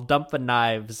 I'll dump the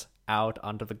knives out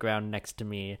onto the ground next to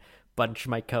me, bunch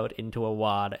my coat into a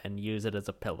wad, and use it as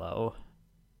a pillow.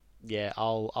 Yeah,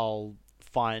 I'll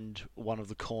find one of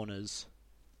the corners.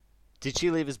 Did she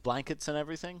leave us blankets and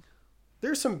everything?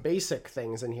 There's some basic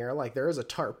things in here, like there is a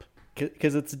tarp.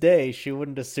 Because it's day, she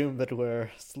wouldn't assume that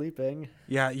we're sleeping.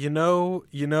 Yeah, you know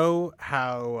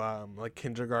how like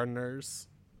kindergartners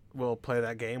will play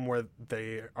that game where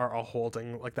they are all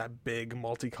holding like that big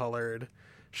multicolored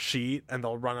sheet and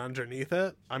they'll run underneath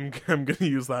it? I'm gonna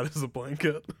use that as a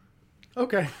blanket.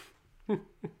 Okay.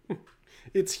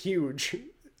 It's huge.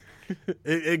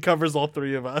 It covers all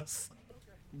 3 of us.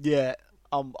 Yeah.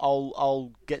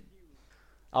 I'll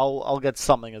get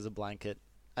something as a blanket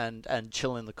and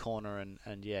chill in the corner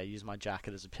and yeah, use my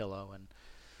jacket as a pillow and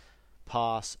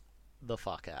pass the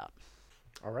fuck out.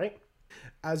 All right.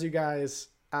 As you guys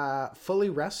fully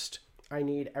rest, I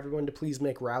need everyone to please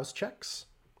make rouse checks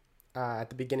at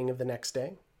the beginning of the next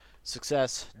day.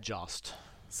 Success, just.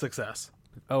 Success.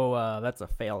 Oh, that's a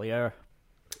failure.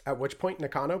 At which point,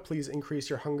 Nakano, please increase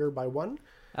your hunger by 1.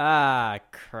 Ah,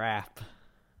 crap.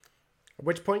 At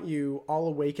which point, you all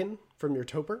awaken from your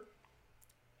torpor.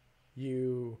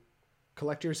 You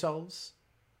collect yourselves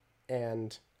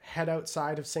and head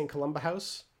outside of St. Columba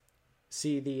House.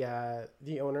 See the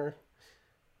owner.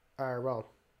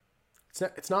 Well,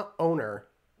 it's not owner.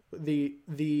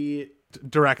 The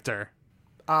Director.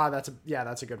 that's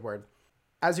a good word.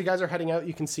 As you guys are heading out,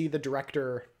 you can see the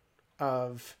director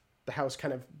of the house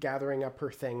kind of gathering up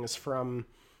her things from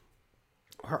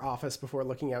her office before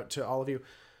looking out to all of you.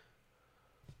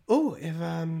 Oh, if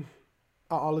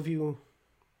all of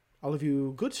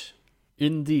you good?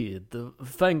 Indeed.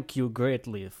 Thank you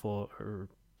greatly for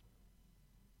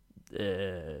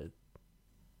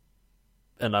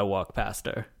and I walk past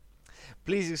her.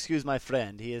 Please excuse my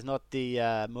friend. He is not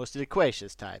the most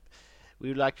loquacious type. We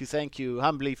would like to thank you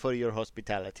humbly for your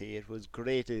hospitality. It was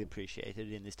greatly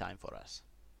appreciated in this time for us.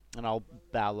 And I'll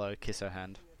bow low, kiss her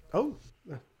hand. Oh,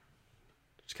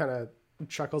 just kind of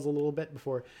chuckles a little bit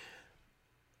before.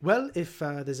 Well, if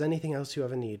there's anything else you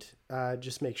ever need,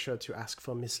 just make sure to ask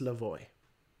for Miss Lavoie.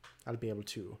 I'll be able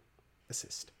to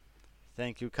assist.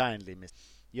 Thank you kindly, miss.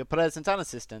 Your presence and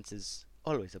assistance is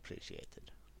always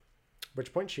appreciated. At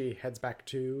which point she heads back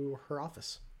to her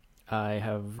office. I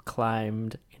have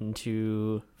climbed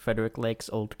into Frederick Lake's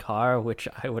old car, which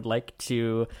I would like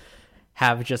to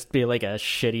have just be like a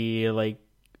shitty, like,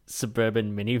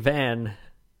 suburban minivan,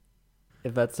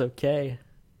 if that's okay.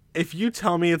 If you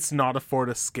tell me it's not a Ford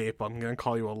Escape, I'm going to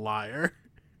call you a liar.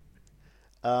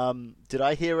 Did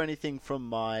I hear anything from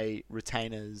my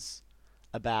retainers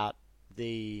about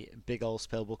the big old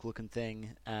spellbook looking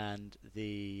thing and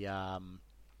the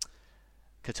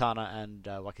katana and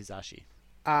wakizashi?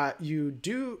 You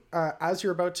do, as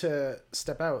you're about to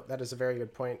step out, that is a very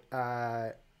good point.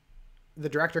 The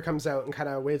director comes out and kind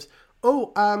of waves.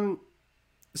 Oh,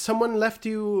 someone left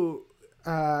you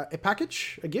a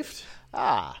package, a gift?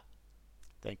 Ah,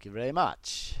 thank you very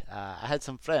much. I had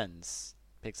some friends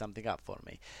pick something up for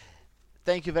me.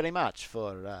 Thank you very much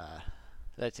for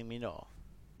letting me know.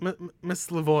 Miss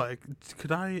Lavoie,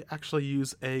 could I actually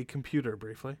use a computer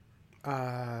briefly?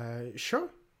 Sure.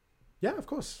 Yeah, of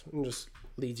course. And just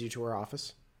leads you to her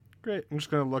office. Great. I'm just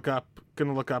gonna look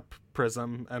up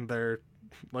Prism and their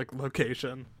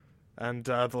location, and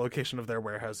the location of their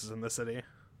warehouses in the city.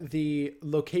 The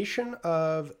location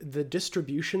of the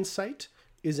distribution site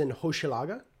is in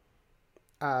Hochelaga,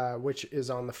 which is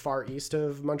on the far east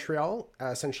of Montreal,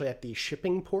 essentially at the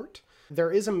shipping port.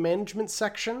 There is a management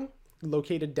section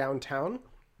located downtown.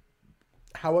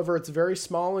 However, it's very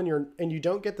small, and you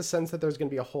don't get the sense that there's going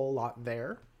to be a whole lot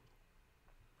there.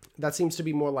 That seems to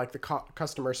be more like the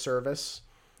customer service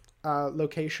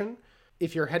location.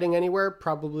 If you're heading anywhere,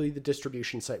 probably the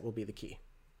distribution site will be the key.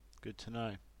 Good to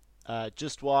know.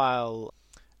 Just while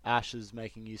Ash is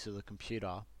making use of the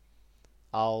computer,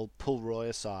 I'll pull Roy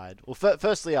aside. Well,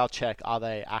 firstly, I'll check, are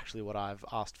they actually what I've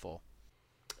asked for?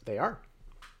 They are.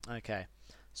 Okay.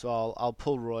 So I'll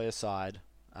pull Roy aside,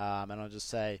 and I'll just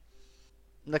say,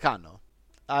 Nakano,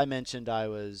 I mentioned I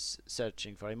was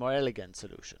searching for a more elegant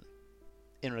solution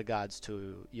in regards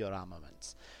to your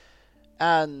armaments.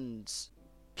 And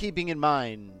keeping in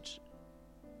mind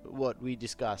what we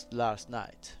discussed last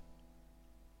night,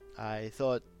 I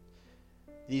thought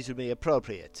these would be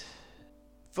appropriate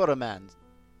for a man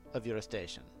of your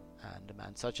station and a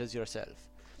man such as yourself.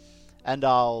 And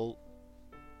I'll,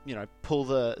 pull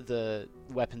the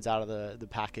weapons out of the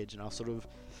package, and I'll sort of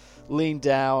lean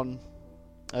down,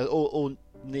 or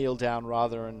kneel down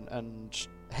rather, and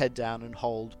head down and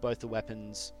hold both the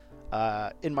weapons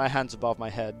in my hands above my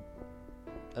head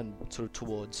and sort of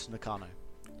towards Nakano.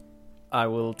 I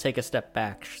will take a step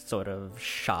back, sort of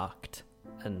shocked,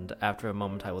 and after a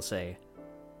moment I will say,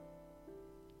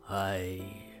 I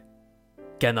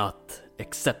cannot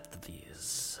accept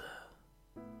these.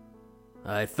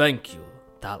 I thank you,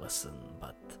 Taliesin,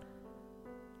 but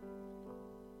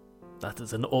that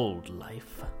is an old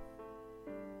life.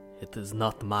 It is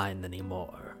not mine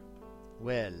anymore.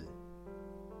 Well,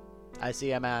 I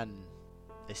see a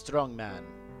strong man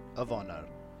of honor,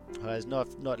 who has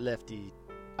not left the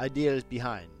ideals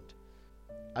behind.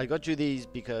 I got you these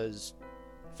because,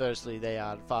 firstly, they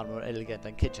are far more elegant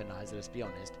than kitchenized, let's be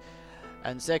honest.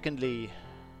 And secondly,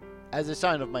 as a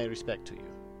sign of my respect to you,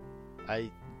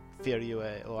 I fear you,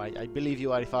 I believe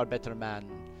you are a far better man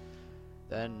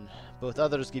than both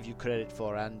others give you credit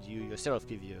for, and you yourself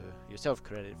give yourself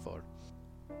credit for.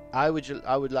 I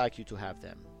would like you to have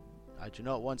them. I do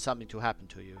not want something to happen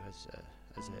to you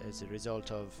as a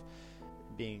result of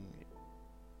being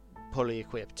poorly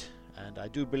equipped. And I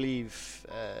do believe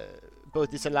both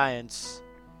this alliance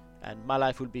and my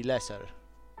life would be lesser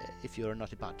if you are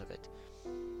not a part of it.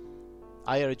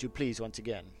 I urge you, please, once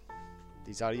again,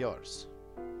 these are yours.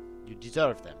 You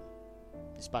deserve them,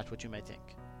 despite what you may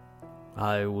think.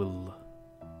 I will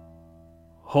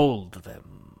hold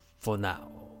them for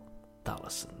now,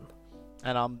 Taliesin.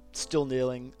 And I'm still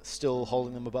kneeling, still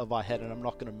holding them above my head, and I'm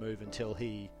not going to move until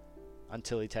he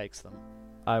takes them.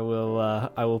 I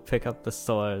will pick up the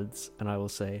swords and I will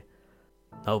say,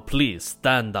 "Now please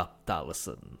stand up,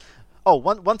 Taliesin." Oh,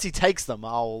 once he takes them,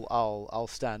 I'll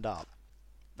stand up,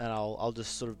 and I'll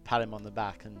just sort of pat him on the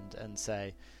back and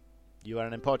say, "You are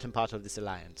an important part of this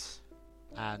alliance,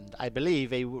 and I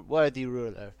believe a worthy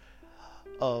ruler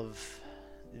of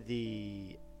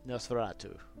the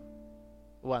Nosferatu,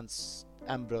 once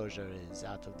Ambrosia is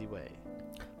out of the way."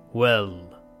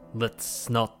 Well, let's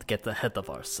not get ahead of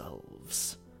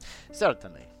ourselves.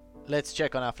 Certainly. Let's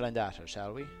check on our friend Asher,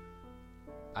 shall we?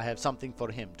 I have something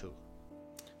for him too.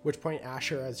 which point,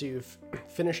 Asher, as you've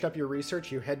finished up your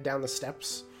research, you head down the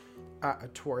steps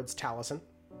towards Taliesin,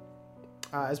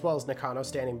 as well as Nakano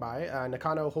standing by.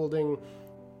 Nakano holding...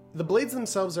 The blades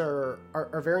themselves are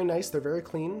very nice. They're very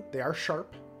clean. They are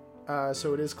sharp,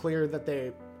 so it is clear that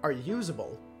they are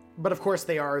usable. But of course,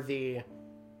 they are the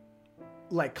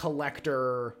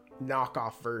collector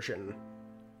knockoff version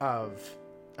of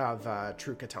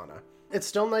true katana. It's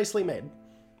still nicely made.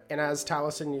 And as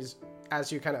Taliesin,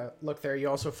 as you kind of look there, you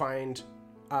also find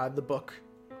the book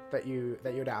that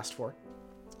you'd asked for.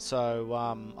 So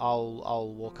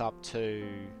I'll walk up to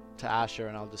Asher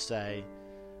and I'll just say,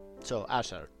 "So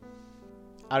Asher,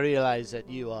 I realize that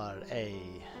you are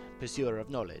a pursuer of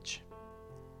knowledge,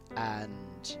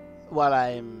 and while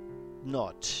I'm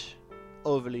not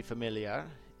overly familiar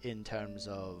in terms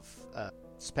of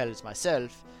spells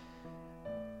myself,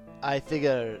 I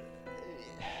figure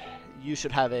you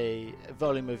should have a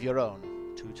volume of your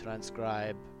own to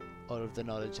transcribe all of the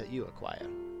knowledge that you acquire.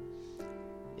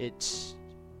 It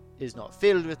is not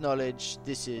filled with knowledge.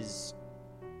 This is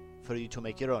for you to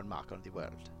make your own mark on the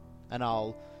world." And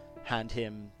I'll hand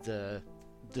him the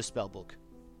spell book.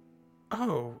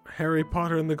 Oh, Harry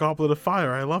Potter and the Goblet of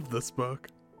Fire. I love this book.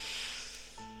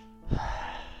 You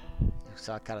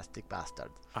sarcastic bastard.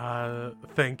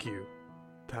 Thank you,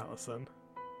 Taliesin.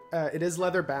 It is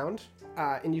leather bound,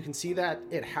 and you can see that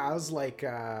it has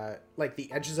the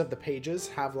edges of the pages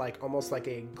have almost like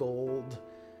a gold,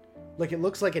 it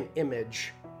looks like an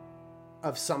image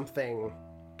of something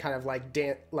kind of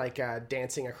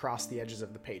dancing across the edges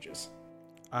of the pages.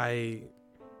 I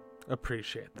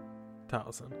appreciate that,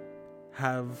 Taliesin.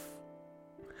 Have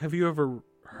you ever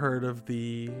heard of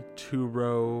the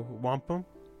two-row wampum?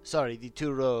 Sorry, the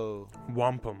two-row...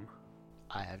 Wampum.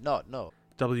 I have not, no.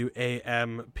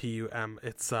 Wampum.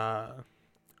 It's,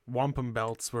 wampum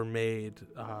belts were made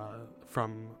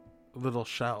from little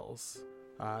shells.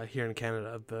 Here in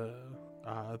Canada,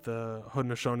 the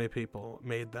Haudenosaunee people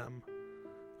made them.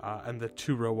 And the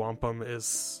two-row wampum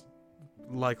is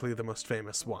likely the most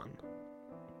famous one.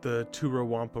 The two-row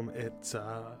wampum, it's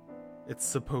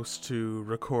supposed to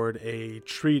record a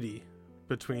treaty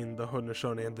between the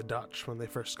Haudenosaunee and the Dutch when they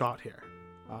first got here.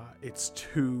 It's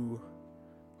two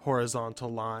horizontal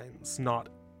lines, not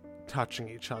touching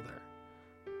each other,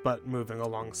 but moving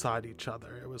alongside each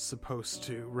other. It was supposed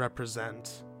to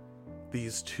represent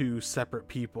these two separate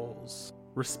peoples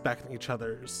respecting each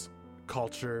other's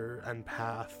culture and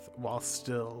path while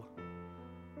still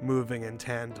moving in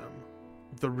tandem.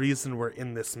 The reason we're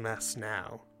in this mess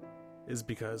now is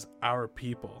because our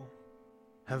people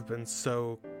have been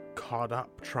so caught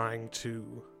up trying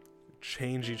to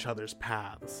change each other's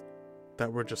paths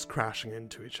that we're just crashing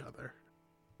into each other.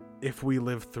 If we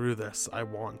live through this, I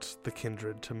want the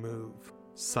kindred to move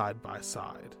side by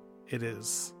side. It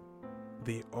is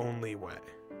the only way.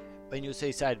 When you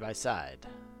say side by side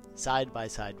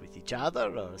with each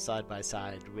other, or side by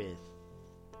side with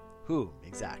who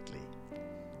exactly?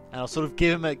 And I'll sort of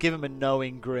give him a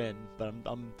knowing grin, but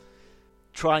I'm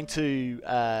trying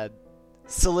to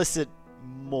solicit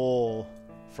more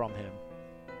from him.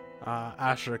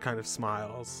 Asher kind of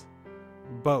smiles.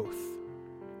 Both.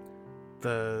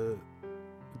 The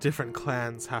different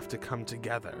clans have to come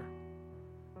together.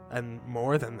 And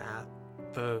more than that,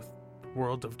 the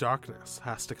world of darkness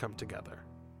has to come together.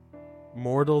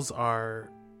 Mortals are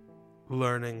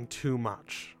learning too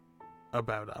much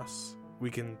about us. We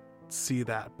can see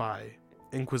that by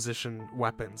Inquisition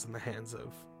weapons in the hands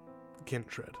of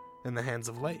Kindred, in the hands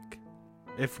of Lake.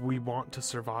 If we want to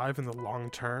survive in the long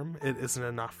term, it isn't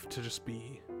enough to just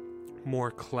be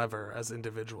more clever as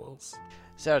individuals.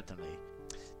 Certainly.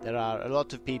 There are a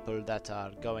lot of people that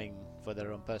are going for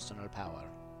their own personal power.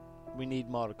 We need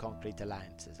more concrete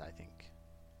alliances, I think.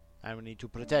 And we need to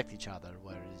protect each other,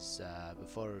 whereas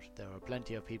before there were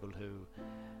plenty of people who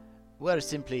were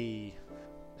simply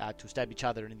to stab each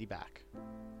other in the back.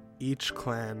 Each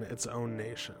clan its own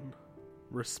nation,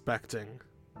 respecting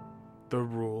the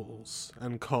rules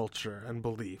and culture and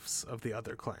beliefs of the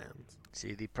other clans.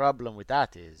 See, the problem with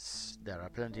that is there are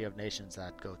plenty of nations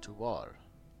that go to war.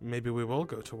 Maybe we will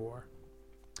go to war.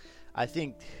 I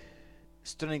think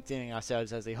strengthening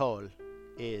ourselves as a whole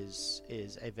is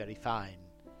a very fine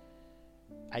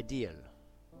ideal,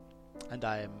 and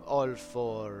I am all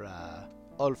for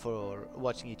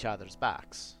watching each other's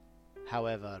backs.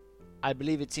 However, I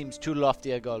believe it seems too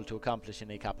lofty a goal to accomplish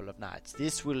in a couple of nights.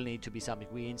 This will need to be something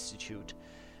we institute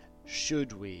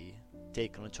should we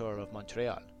take control of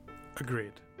Montreal.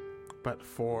 Agreed. But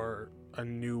for a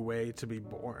new way to be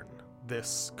born,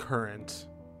 this current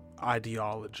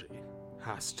ideology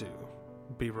has to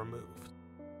be removed.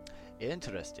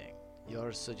 Interesting.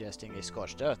 You're suggesting a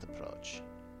scorched earth approach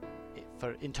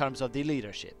in terms of the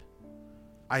leadership.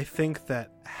 I think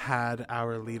that had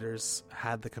our leaders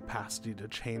had the capacity to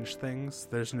change things,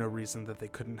 there's no reason that they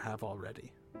couldn't have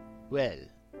already. Well,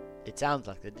 it sounds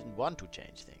like they didn't want to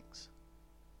change things.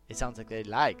 It sounds like they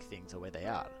like things the way they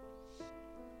are.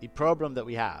 The problem that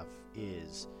we have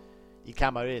is the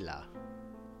Camarilla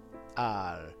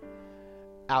are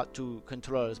out to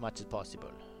control as much as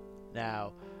possible.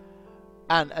 Now,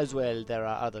 and as well, there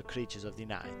are other creatures of the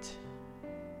night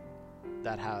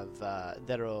that have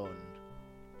their own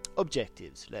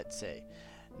objectives, let's say.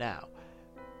 Now,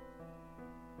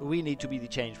 we need to be the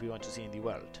change we want to see in the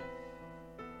world.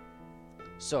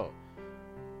 So,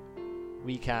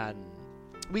 we can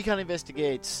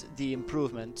investigate the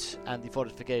improvement and the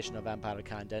fortification of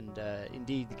Vampirkind and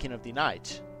indeed the Kin of the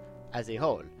Night as a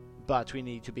whole. But we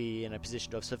need to be in a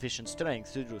position of sufficient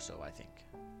strength to do so, I think.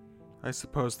 I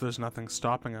suppose there's nothing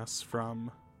stopping us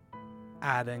from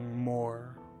adding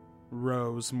more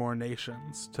rows, more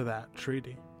nations to that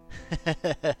treaty.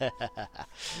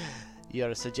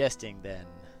 You're suggesting then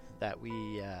that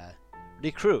we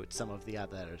recruit some of the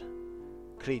other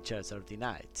creatures of the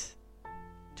night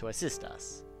to assist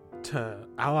us, to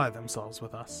ally themselves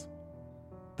with us.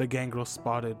 The gangrel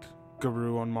spotted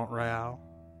Guru on Montreal.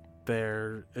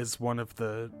 There is one of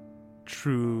the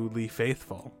truly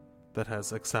faithful that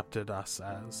has accepted us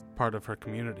as part of her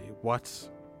community.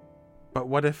 But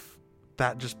what if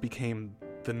that just became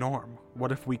the norm?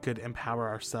 What if we could empower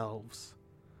ourselves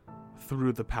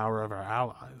through the power of our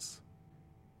allies?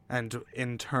 And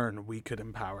in turn, we could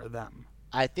empower them.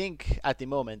 I think at the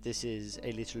moment this is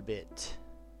a little bit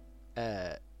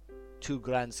too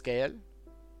grand scale.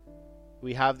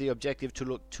 We have the objective to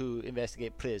look to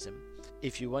investigate Prism.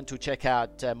 If you want to check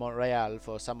out Montreal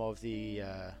for some of the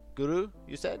Guru,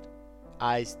 you said,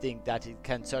 I think that it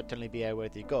can certainly be a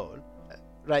worthy goal.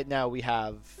 Right now we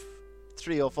have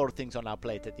 3 or 4 things on our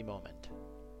plate at the moment.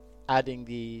 Adding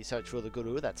the search for the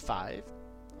Guru, that's 5.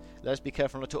 Let's be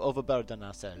careful not to overburden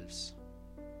ourselves.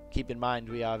 Keep in mind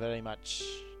we are very much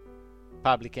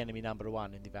public enemy number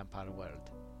 1 in the vampire world.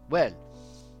 Well,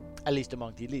 at least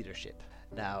among the leadership.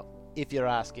 Now, if you're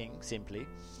asking simply,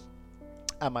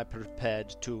 am I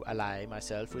prepared to ally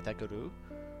myself with a Guru?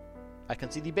 I can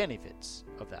see the benefits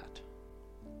of that.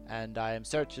 And I am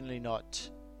certainly not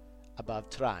above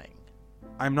trying.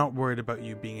 I'm not worried about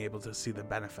you being able to see the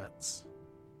benefits.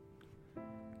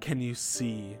 Can you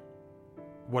see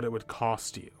what it would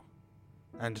cost you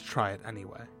and try it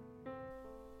anyway?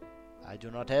 I do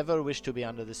not ever wish to be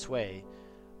under the sway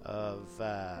of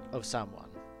someone.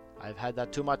 I've had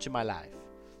that too much in my life.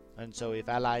 And so if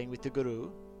allying with the Guru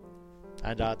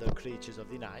and other creatures of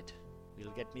the night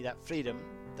will get me that freedom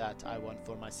that I want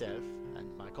for myself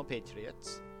and my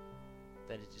compatriots,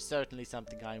 then it is certainly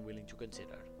something I am willing to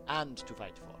consider and to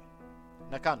fight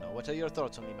for. Nakano, what are your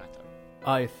thoughts on the matter?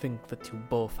 I think that you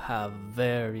both have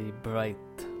very bright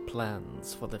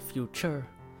plans for the future,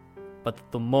 but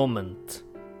at the moment,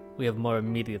 we have more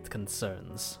immediate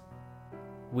concerns.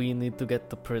 We need to get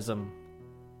the Prism.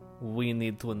 We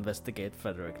need to investigate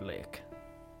Frederick Lake.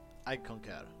 I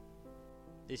concur.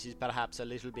 This is perhaps a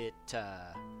little bit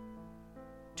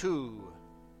too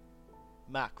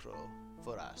macro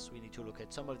for us. We need to look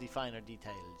at some of the finer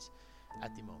details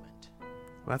at the moment.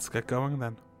 Let's get going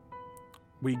then.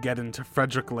 We get into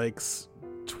Frederick Lake's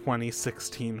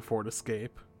 2016 Ford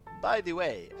Escape. By the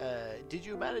way, did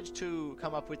you manage to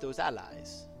come up with those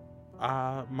allies?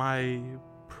 My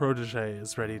protege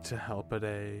is ready to help at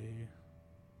a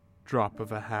drop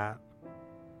of a hat.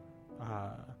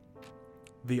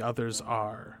 The others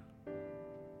are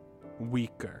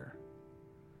weaker,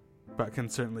 but can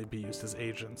certainly be used as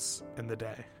agents in the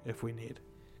day if we need.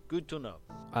 Good to know.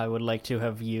 I would like to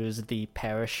have used the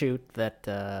parachute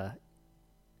that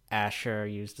Asher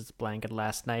used as a blanket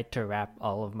last night to wrap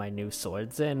all of my new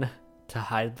swords in, to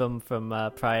hide them from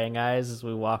prying eyes as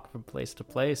we walk from place to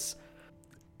place.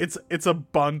 It's a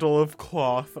bundle of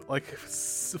cloth, like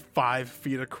 5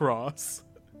 feet across.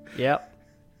 Yep.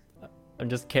 I'm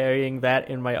just carrying that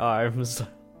in my arms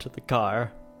to the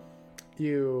car.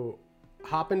 You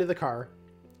hop into the car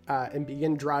and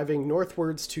begin driving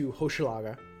northwards to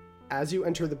Hochelaga. As you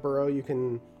enter the borough, you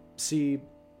can see,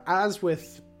 as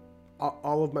with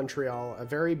all of Montreal, a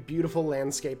very beautiful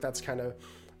landscape that's kind of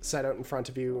set out in front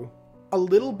of you. A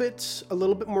little bit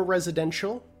more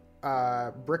residential.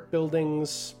 Brick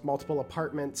buildings, multiple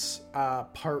apartments,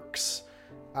 parks.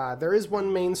 There is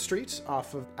one main street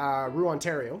off of Rue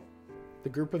Ontario. The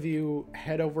group of you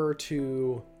head over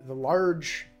to the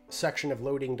large section of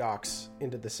loading docks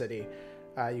into the city.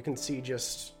 You can see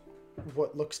just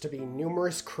what looks to be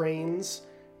numerous cranes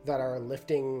that are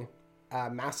lifting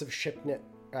massive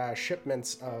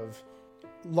shipments of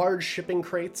large shipping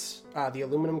crates, the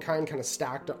aluminum kind of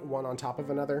stacked one on top of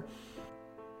another.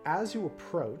 As you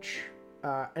approach,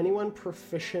 anyone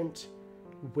proficient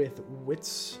with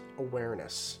wits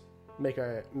awareness, make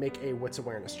a wits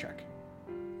awareness check.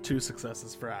 2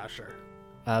 successes for Asher.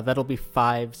 That'll be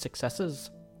 5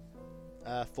 successes.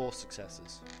 4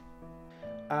 successes.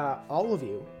 All of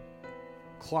you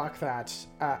clock that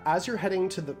as you're heading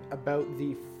to about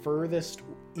the furthest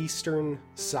eastern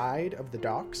side of the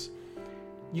docks.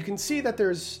 You can see that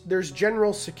there's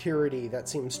general security that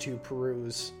seems to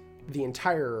peruse the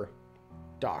entire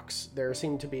docks. There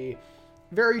seem to be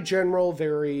very general,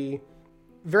 very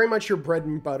much your bread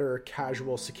and butter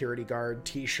casual security guard,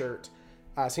 t-shirt,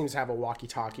 seems to have a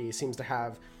walkie-talkie, seems to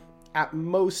have at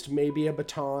most maybe a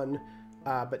baton,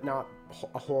 but not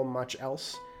a whole much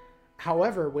else.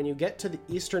 However, when you get to the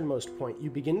easternmost point,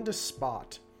 you begin to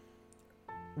spot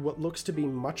what looks to be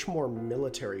much more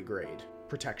military grade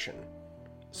protection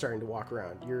starting to walk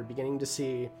around. You're beginning to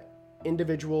see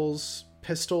individuals,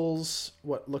 pistols,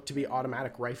 what look to be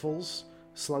automatic rifles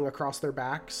slung across their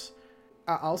backs.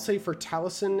 I'll say for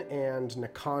Taliesin and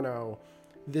Nakano,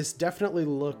 this definitely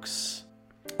looks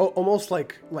almost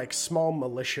like small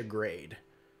militia grade,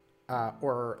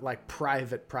 or like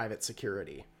private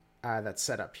security that's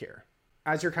set up here.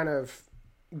 As you're kind of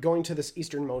going to this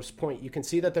easternmost point, you can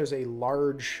see that there's a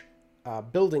large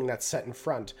building that's set in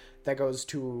front that goes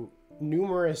to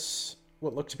numerous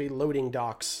what look to be loading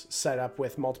docks set up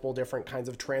with multiple different kinds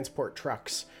of transport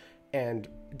trucks and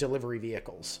delivery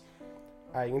vehicles.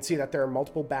 You can see that there are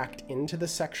multiple backed into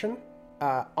this section.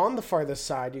 On the farthest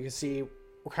side, you can see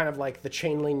kind of like the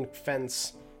chain link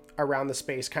fence around the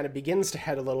space kind of begins to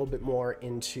head a little bit more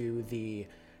into the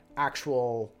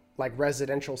actual like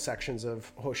residential sections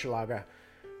of Hochelaga.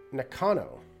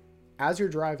 Nakano, as you're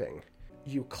driving,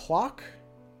 you clock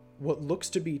what looks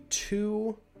to be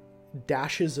 2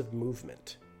 dashes of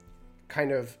movement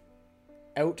kind of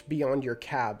out beyond your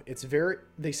cab.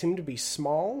 They seem to be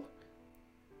small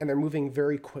and they're moving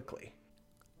very quickly.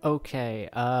 Okay,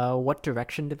 what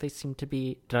direction did they seem to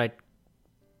be? Did I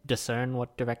discern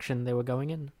what direction they were going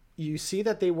in? You see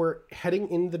that they were heading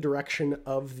in the direction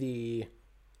of the,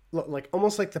 like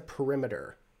almost like the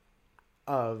perimeter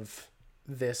of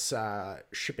this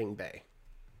shipping bay.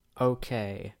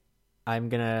 Okay, I'm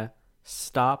gonna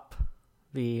stop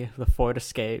the Ford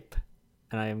Escape,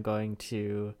 and I am going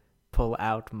to pull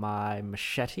out my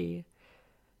machete.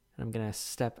 I'm gonna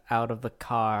step out of the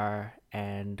car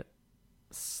and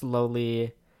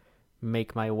slowly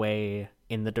make my way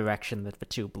in the direction that the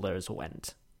 2 blurs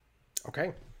went.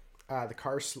 Okay. The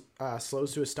car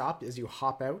slows to a stop as you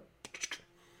hop out.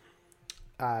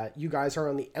 You guys are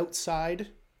on the outside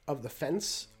of the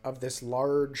fence of this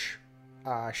large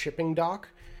shipping dock,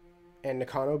 and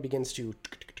Nakano begins to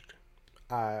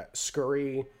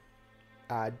scurry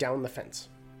down the fence.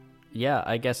 Yeah,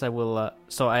 I guess I will.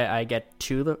 So I get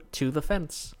to the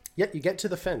fence. Yeah, you get to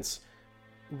the fence.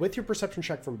 With your perception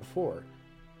check from before,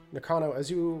 Nakano, as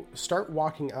you start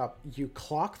walking up, you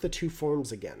clock the 2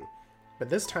 forms again. But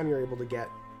this time you're able to get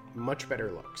much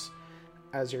better looks.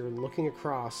 As you're looking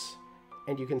across,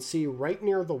 and you can see right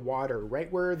near the water,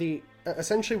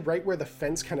 essentially right where the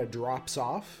fence kind of drops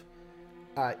off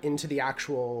into the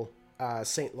actual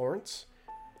St. Lawrence,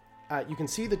 you can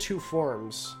see the 2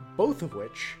 forms, both of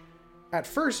which, at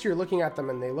first you're looking at them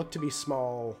and they look to be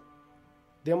small.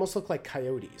 They almost look like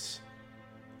coyotes.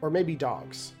 Or maybe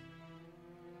dogs.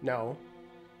 No.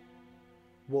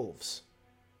 Wolves.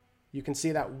 You can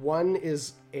see that one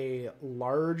is a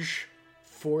large,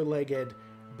 4-legged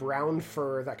brown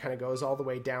fur that kind of goes all the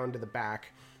way down to the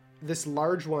back. This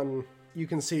large one, you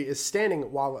can see, is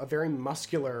standing, while a very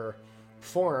muscular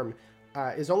form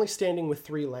is only standing with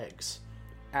 3 legs,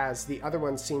 as the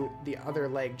other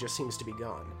leg just seems to be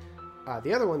gone.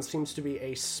 The other one seems to be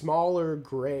a smaller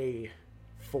gray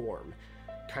form,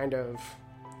 kind of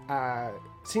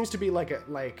seems to be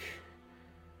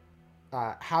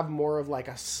have more of like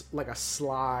a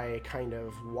sly kind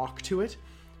of walk to it,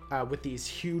 with these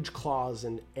huge claws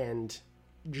and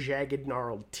jagged,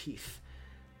 gnarled teeth.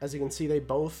 As you can see, they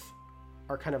both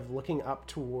are kind of looking up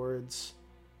towards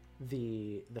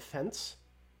the fence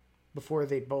before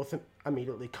they both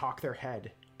immediately cock their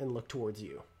head and look towards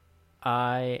you.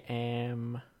 I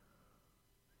am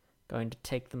going to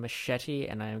take the machete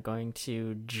and I am going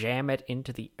to jam it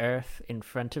into the earth in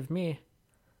front of me,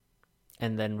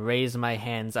 and then raise my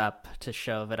hands up to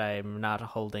show that I'm not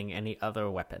holding any other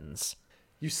weapons.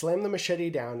 You slam the machete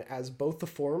down as both the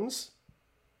forms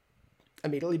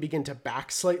immediately begin to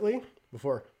back slightly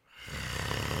before,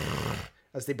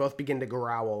 as they both begin to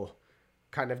growl,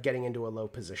 kind of getting into a low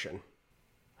position.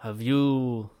 Have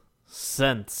you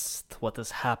sensed what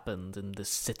has happened in this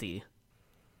city?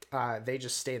 They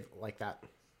just stay like that.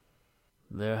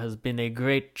 There has been a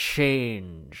great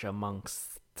change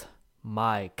amongst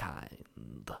my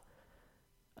kind.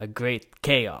 A great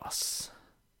chaos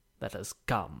that has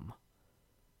come.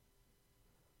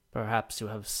 Perhaps you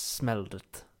have smelled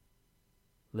it.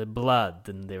 The blood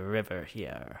in the river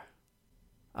here.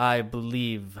 I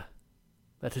believe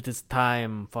that it is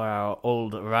time for our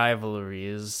old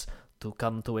rivalries to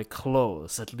come to a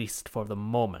close, at least for the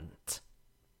moment.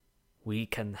 We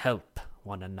can help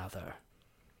one another.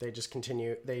 They just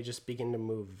begin to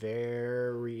move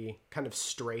very kind of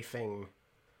strafing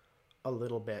a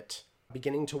little bit,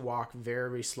 beginning to walk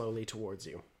very slowly towards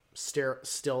you.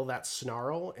 Still that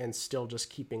snarl and still just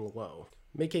keeping low.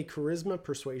 Make a charisma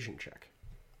persuasion check.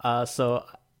 So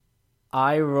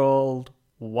I rolled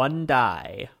 1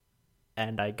 die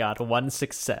and I got 1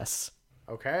 success.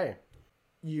 Okay.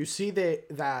 You see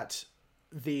that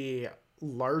the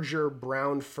larger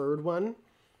brown furred one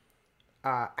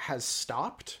has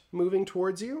stopped moving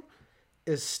towards you,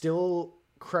 is still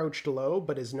crouched low,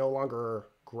 but is no longer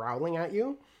growling at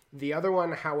you. The other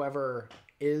one, however,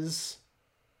 is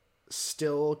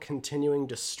still continuing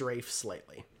to strafe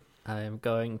slightly. I am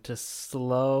going to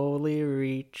slowly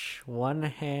reach one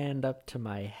hand up to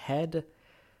my head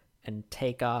and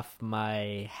take off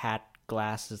my hat,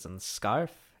 glasses, and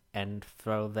scarf and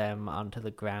throw them onto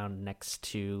the ground next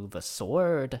to the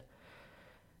sword.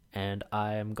 And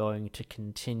I am going to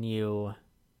continue.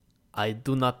 I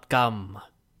do not come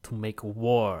to make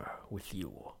war with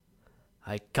you.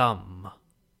 I come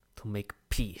to make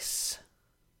peace.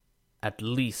 At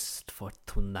least for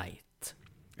tonight.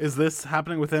 Is this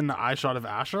happening within the eye shot of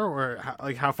Asher, or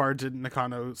how far did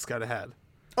Nakano scout ahead?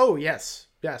 Oh, yes.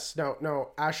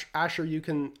 No. Asher, you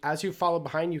can, as you follow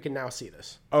behind, you can now see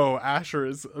this. Oh, Asher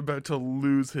is about to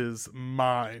lose his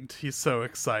mind. He's so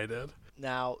excited.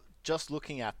 Now, just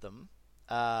looking at them,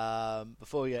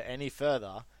 before we go any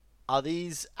further, are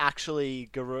these actually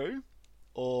Garou,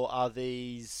 or are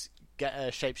these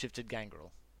shapeshifted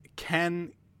Gangrel?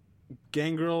 Can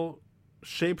Gangrel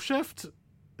shapeshift?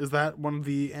 Is that one of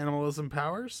the animalism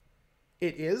powers?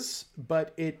 It is,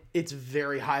 but it's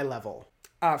very high level.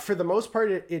 For the most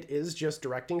part, it is just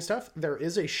directing stuff. There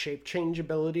is a shape change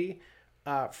ability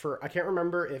for, I can't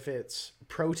remember if it's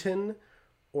protein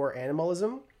or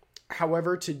animalism.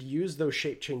 However, to use those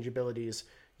shape change abilities,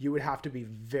 you would have to be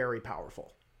very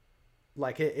powerful.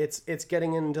 Like it's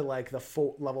getting into like the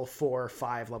level 4 or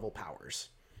 5 level powers.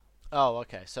 Oh,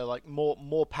 okay. So like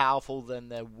more powerful than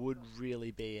there would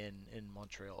really be in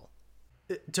Montreal.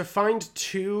 To find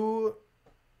 2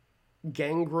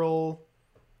 Gangrel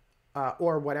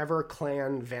or whatever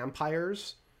clan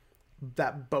vampires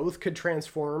that both could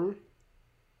transform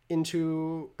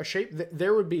into a shape,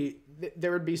 there would be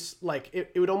like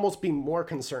it would almost be more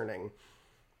concerning,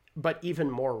 but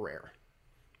even more rare,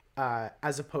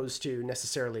 as opposed to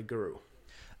necessarily Guru.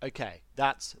 Okay,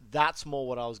 that's more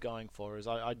what I was going for. Is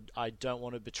I don't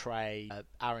want to betray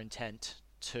our intent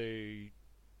to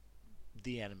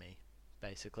the enemy,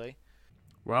 basically.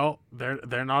 Well,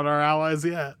 they're not our allies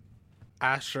yet.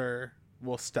 Asher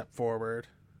will step forward,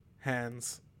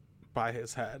 hands by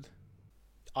his head.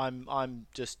 I'm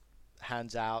just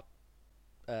hands out,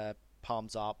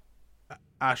 palms up.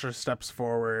 Asher steps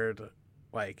forward,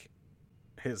 like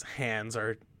his hands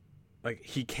are like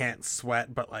he can't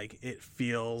sweat, but like it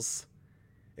feels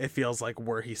like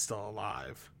were he still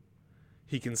alive.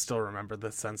 He can still remember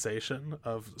the sensation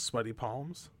of sweaty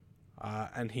palms,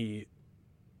 and he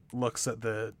looks at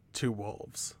the 2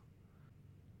 wolves.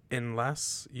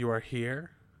 Unless you are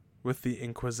here with the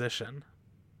Inquisition,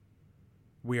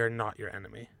 we are not your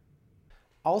enemy.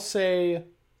 I'll say,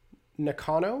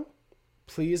 Nakano,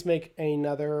 please make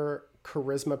another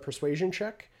charisma persuasion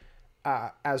check,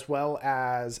 as well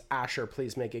as Asher,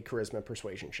 please make a charisma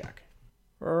persuasion check.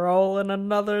 Rolling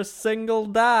another single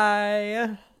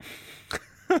die.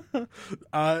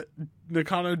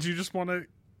 Nakano, do you just want to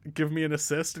give me an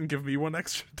assist and give me 1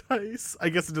 extra dice? I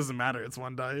guess it doesn't matter. It's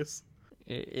 1 dice.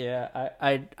 Yeah,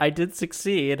 I did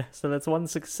succeed, so that's 1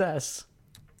 success.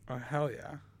 Oh, hell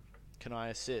yeah. Can I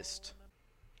assist?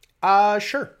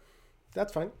 Sure.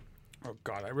 That's fine. Oh,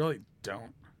 God, I really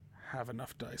don't have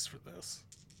enough dice for this.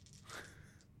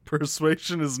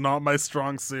 Persuasion is not my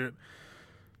strong suit.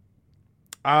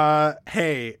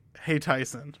 Hey,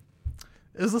 Tyson.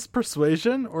 Is this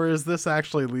persuasion, or is this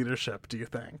actually leadership, do you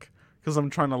think? Because I'm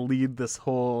trying to lead this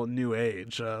whole new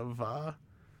age of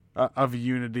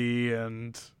unity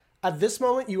and... At this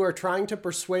moment, you are trying to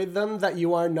persuade them that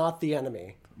you are not the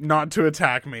enemy. Not to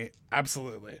attack me.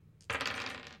 Absolutely.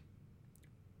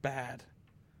 Bad.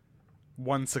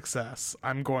 1 success.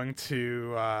 I'm going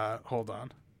to, hold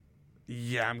on.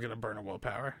 Yeah, I'm going to burn a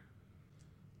willpower.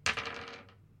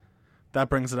 That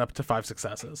brings it up to 5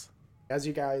 successes. As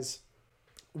you guys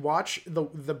watch,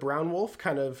 the brown wolf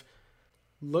kind of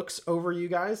looks over you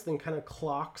guys, then kind of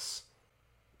clocks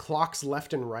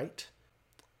left and right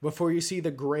before you see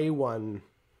the gray one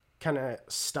kind of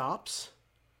stops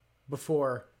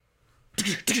before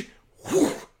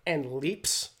and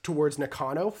leaps towards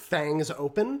Nakano, fangs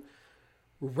open,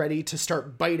 ready to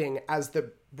start biting as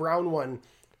the brown one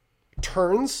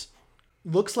turns,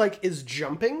 looks like is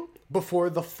jumping before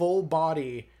the full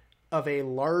body of a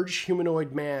large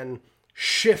humanoid man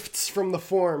shifts from the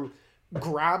form,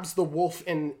 grabs the wolf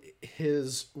in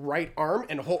his right arm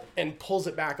and pulls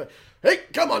it back like, "Hey,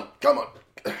 come on.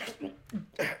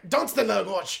 Don't stand there and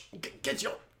watch. Get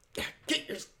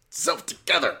yourself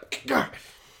together."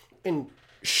 And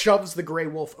shoves the gray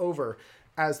wolf over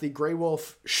as the gray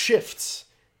wolf shifts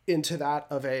into that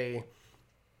of a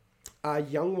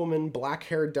young woman, black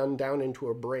hair done down into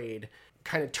a braid,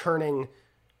 kind of turning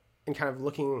and kind of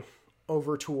looking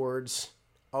over towards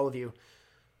all of you.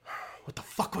 "What the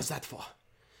fuck was that for?"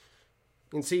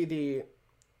 You can see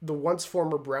the once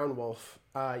former brown wolf.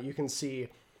 You can see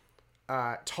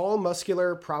tall,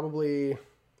 muscular, probably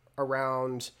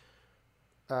around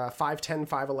 5'10",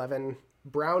 5'11",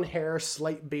 brown hair,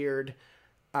 slight beard,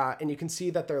 and you can see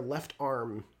that their left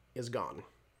arm is gone.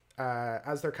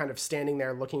 As they're kind of standing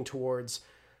there looking towards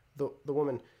the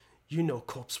woman. "You know,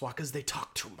 corpse walkers, they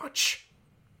talk too much."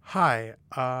 Hi,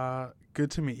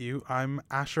 good to meet you. I'm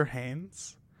Asher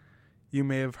Haynes. You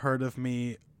may have heard of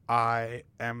me. I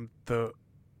am the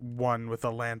one with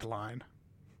a landline.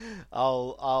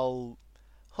 I'll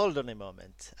hold on a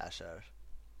moment, Asher,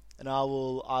 and I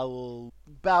will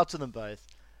bow to them both.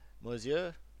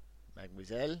 Monsieur,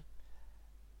 Mademoiselle,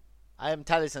 I am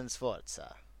Taliesin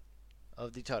Sforza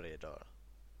of the Toreador.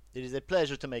 It is a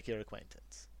pleasure to make your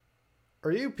acquaintance.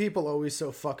 Are you people always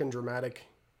so fucking dramatic?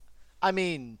 I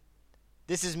mean,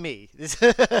 this is me.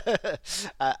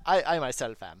 I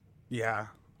myself am. Yeah,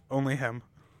 only him.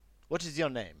 What is your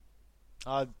name?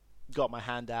 I've got my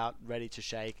hand out, ready to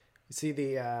shake. You see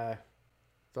the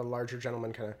larger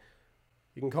gentleman kind of,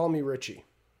 "You can call me Richie,"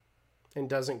 and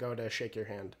doesn't go to shake your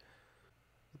hand.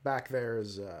 Back there,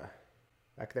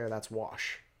 that's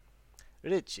Wash.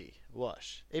 Richie,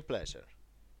 Wash, a pleasure.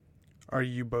 Are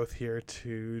you both here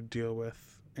to deal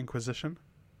with Inquisition?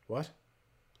 What?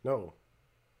 No.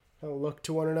 I'll look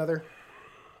to one another.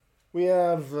 We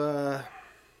have a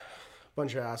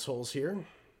bunch of assholes here.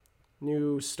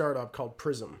 New startup called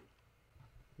Prism.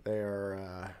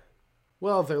 They're,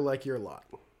 they're like your lot.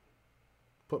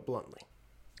 Put bluntly.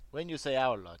 When you say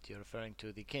our lot, you're referring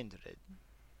to the kindred.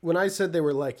 When I said they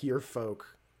were like your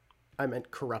folk, I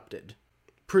meant corrupted.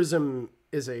 Prism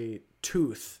is a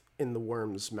tooth in the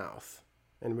worm's mouth,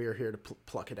 and we are here to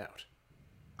pluck it out.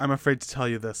 I'm afraid to tell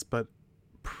you this, but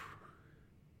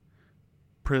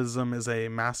Prism is a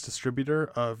mass distributor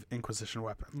of Inquisition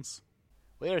weapons.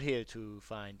 We're here to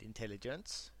find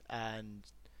intelligence and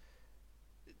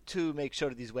to make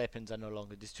sure these weapons are no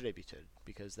longer distributed,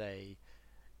 because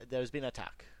there's been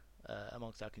attack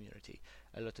amongst our community.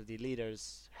 A lot of the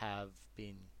leaders have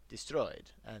been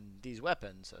destroyed, and these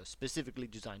weapons are specifically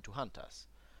designed to hunt us.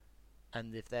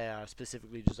 And if they are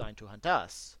specifically designed to hunt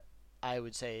us, I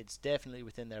would say it's definitely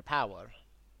within their power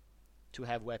to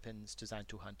have weapons designed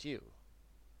to hunt you.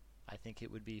 I think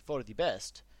it would be for the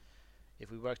best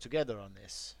if we work together on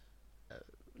this.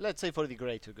 Let's say for the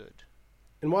greater good.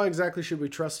 And why exactly should we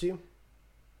trust you?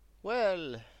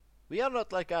 Well, we are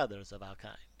not like others of our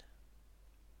kind.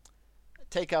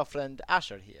 Take our friend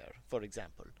Asher here, for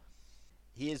example.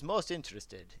 He is most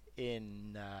interested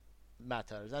in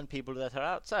matters and people that are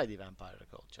outside the vampire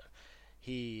culture.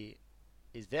 He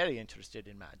is very interested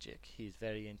in magic. He's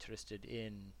very interested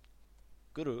in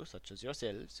gurus, such as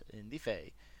yourselves, in the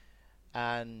Fae.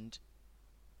 And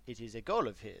it is a goal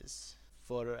of his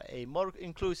for a more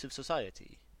inclusive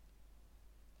society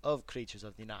of creatures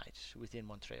of the night within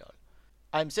Montreal.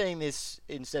 I'm saying this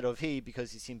instead of he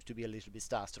because he seems to be a little bit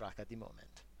starstruck at the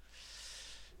moment.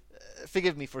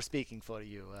 Forgive me for speaking for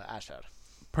you, Asher.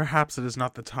 Perhaps it is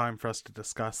not the time for us to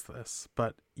discuss this,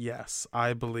 but yes,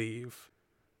 I believe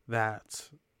that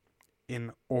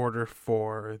in order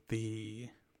for the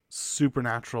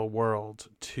supernatural world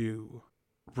to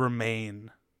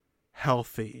remain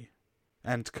healthy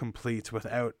and complete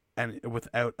without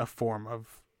a form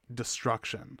of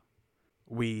destruction,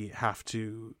 we have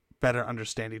to better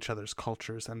understand each other's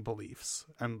cultures and beliefs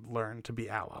and learn to be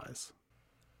allies.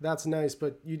 That's nice,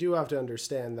 but you do have to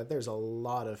understand that there's a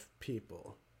lot of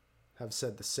people have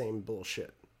said the same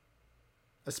bullshit.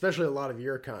 Especially a lot of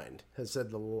your kind has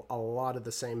said a lot of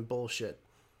the same bullshit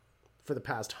for the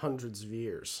past hundreds of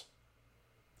years.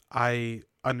 I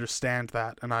understand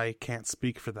that, and I can't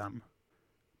speak for them.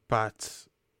 But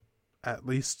at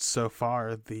least so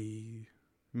far, the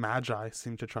Magi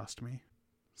seem to trust me.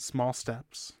 Small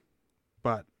steps,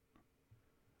 but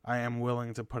I am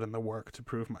willing to put in the work to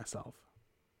prove myself.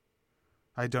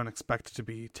 I don't expect to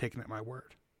be taken at my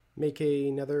word. Make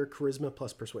another charisma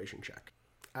plus persuasion check.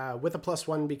 With a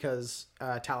 +1 because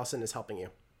Taliesin is helping you.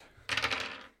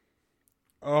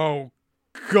 Oh,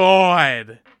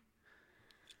 God!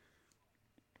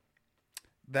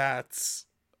 That's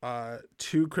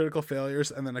 2 critical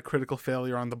failures and then a critical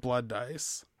failure on the blood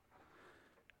dice.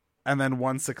 And then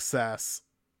 1 success.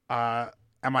 Am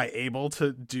I able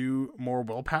to do more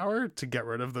willpower to get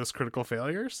rid of those critical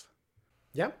failures?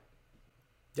 Yeah.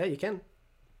 Yeah, you can.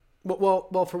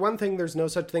 Well, for one thing, there's no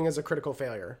such thing as a critical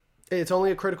failure. It's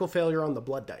only a critical failure on the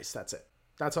blood dice. That's it.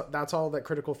 That's all that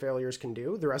critical failures can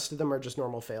do. The rest of them are just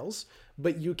normal fails.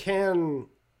 But you can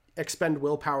expend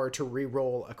willpower to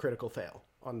re-roll a critical fail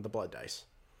on the blood dice,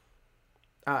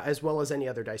 as well as any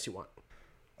other dice you want.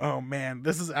 Oh man,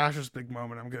 this is Asher's big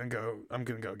moment. I'm gonna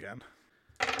go again.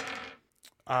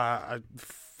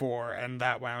 4, and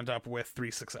that wound up with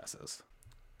 3 successes.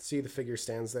 See, the figure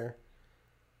stands there.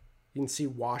 You can see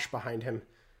Wash behind him.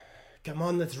 Come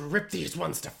on, let's rip these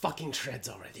ones to fucking shreds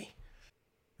already.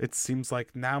 It seems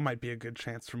like now might be a good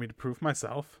chance for me to prove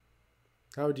myself.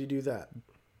 How would you do that?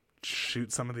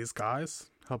 Shoot some of these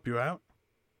guys. Help you out.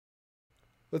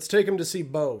 Let's take him to see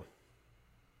Bo.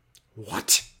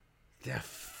 What? They're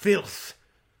filth.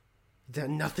 They're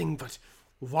nothing but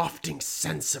wafting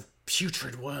scents of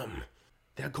putrid worm.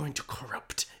 They're going to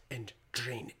corrupt and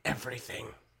drain everything.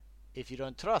 If you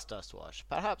don't trust us, Wash,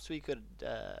 perhaps we could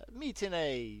meet in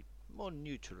a more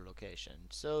neutral location,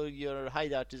 so your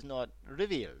hideout is not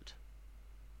revealed.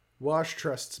 Wash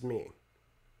trusts me.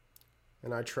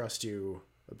 And I trust you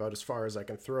about as far as I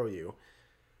can throw you.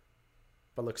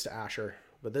 But looks to Asher.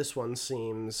 But this one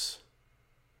seems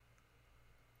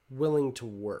willing to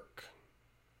work.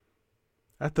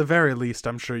 At the very least,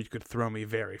 I'm sure you could throw me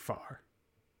very far.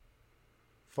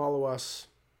 Follow us.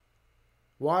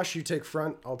 Wash, you take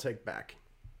front, I'll take back.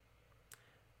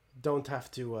 Don't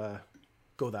have to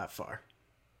go that far.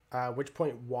 Which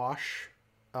point Wash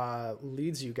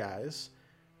leads you guys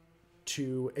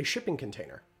to a shipping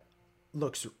container.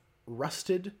 Looks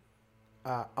rusted,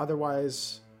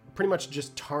 otherwise pretty much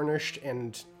just tarnished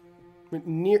and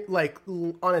near, like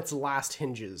on its last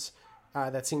hinges.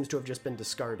 That seems to have just been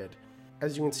discarded.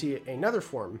 As you can see, another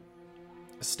form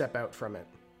step out from it.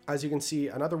 As you can see,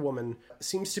 another woman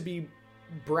seems to be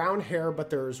brown hair, but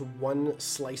there's one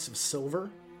slice of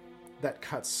silver that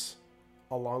cuts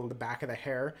along the back of the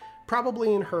hair.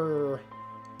 Probably in her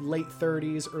late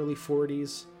 30s, early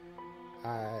 40s.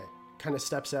 Kind of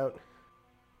steps out.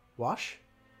 Wash?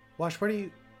 Wash, where do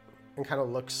you... And kind of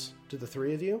looks to the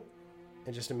three of you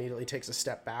and just immediately takes a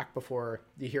step back before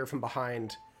you hear from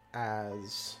behind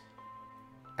as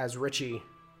Richie...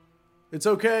 It's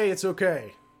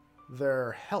okay.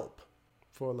 Their help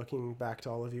for looking back to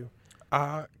all of you.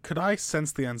 Could I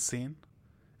sense the unseen?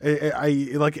 I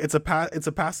like it's a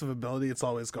passive ability. It's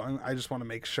always going. I just want to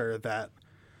make sure that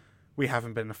we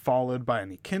haven't been followed by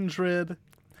any kindred.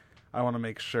 I want to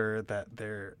make sure that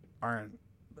there aren't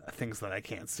things that I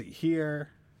can't see here.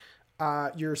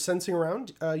 You're sensing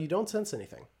around. You don't sense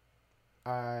anything.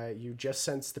 You just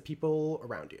sense the people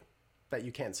around you that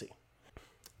you can see.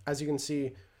 As you can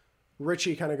see,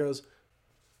 Richie kind of goes,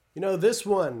 this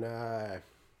one, kind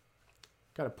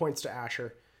of points to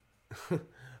Asher.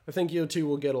 I think you two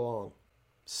will get along.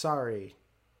 Sorry.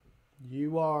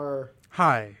 You are...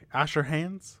 Hi, Asher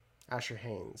Haynes? Asher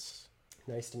Haynes.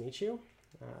 Nice to meet you.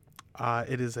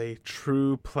 It is a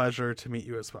true pleasure to meet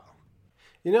you as well.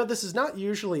 This is not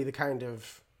usually the kind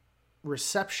of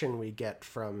reception we get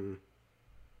from,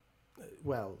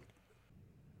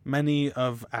 many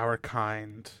of our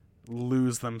kind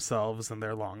lose themselves in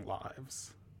their long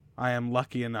lives. I am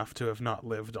lucky enough to have not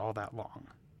lived all that long.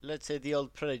 Let's say the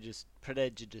old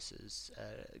prejudices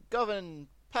govern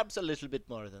perhaps a little bit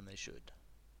more than they should.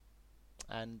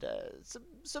 And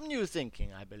some new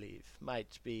thinking, I believe,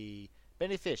 might be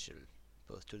beneficial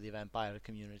both to the vampire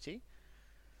community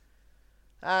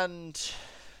and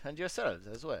yourselves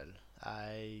as well.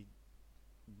 I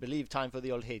believe time for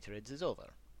the old hatreds is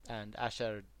over, and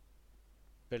Asher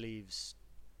believes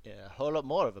a whole lot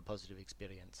more of a positive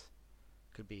experience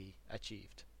could be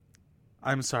achieved.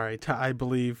 I'm sorry. I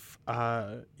believe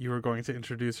you were going to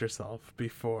introduce yourself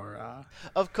before.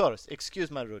 Of course, excuse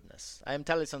my rudeness. I am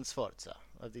Taliesin Sforza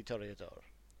of the Toreador.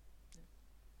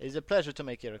 It is a pleasure to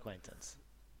make your acquaintance.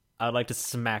 I'd like to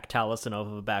smack Taliesin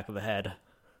over the back of the head.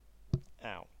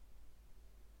 Ow.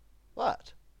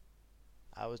 What?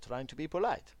 I was trying to be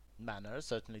polite. Manners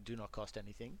certainly do not cost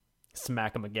anything.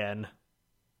 Smack him again.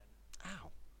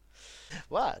 Ow.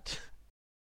 What?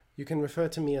 You can refer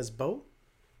to me as Bo,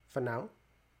 for now.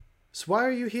 So why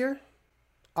are you here?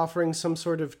 Offering some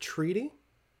sort of treaty?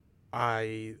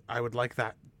 I would like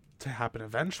that to happen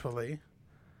eventually,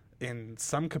 in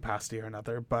some capacity or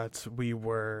another, but we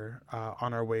were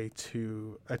on our way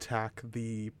to attack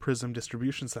the Prism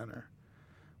Distribution Center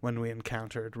when we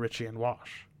encountered Richie and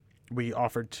Wash. We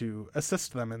offered to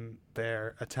assist them in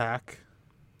their attack.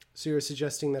 So you're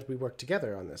suggesting that we work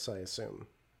together on this, I assume?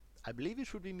 I believe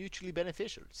it would be mutually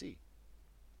beneficial, see.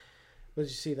 But you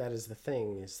see, that is the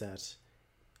thing, is that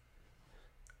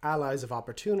allies of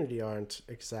opportunity aren't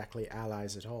exactly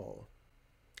allies at all.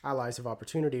 Allies of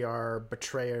opportunity are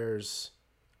betrayers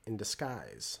in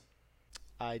disguise.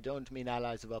 I don't mean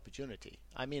allies of opportunity.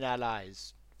 I mean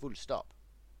allies, full stop.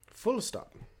 Full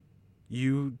stop.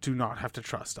 You do not have to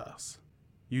trust us.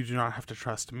 You do not have to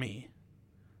trust me.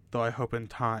 Though I hope in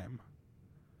time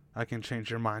I can change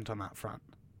your mind on that front.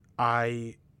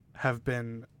 I have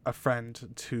been a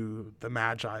friend to the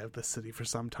Magi of this city for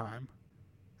some time,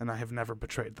 and I have never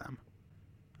betrayed them.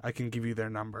 I can give you their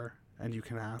number, and you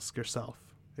can ask yourself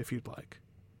if you'd like.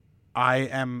 I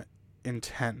am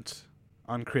intent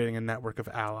on creating a network of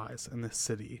allies in this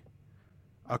city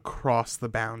across the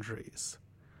boundaries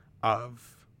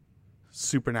of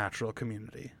supernatural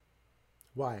community.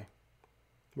 Why?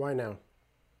 Why now?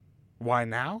 Why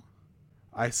now?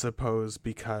 I suppose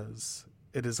because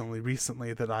it is only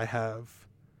recently that I have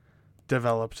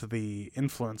developed the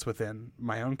influence within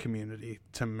my own community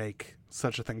to make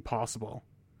such a thing possible.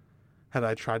 Had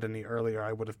I tried any earlier,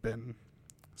 I would have been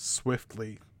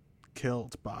swiftly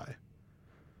killed by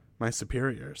my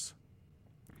superiors.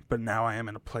 But now I am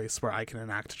in a place where I can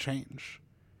enact change,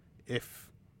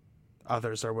 if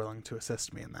others are willing to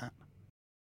assist me in that.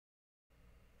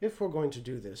 If we're going to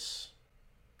do this,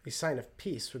 a sign of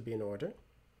peace would be in order.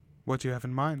 What do you have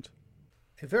in mind?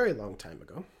 A very long time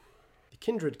ago, the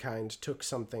kindred kind took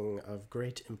something of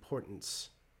great importance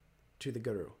to the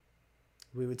Guru.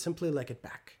 We would simply like it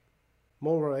back.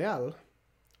 Montreal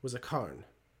was a cairn.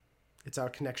 It's our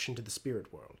connection to the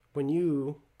spirit world. When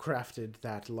you crafted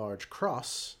that large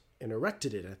cross and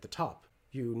erected it at the top,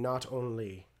 you not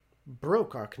only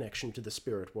broke our connection to the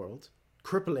spirit world,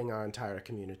 crippling our entire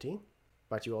community,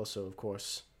 but you also, of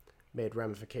course, made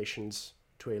ramifications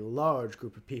to a large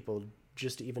group of people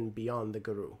just even beyond the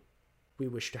Guru. We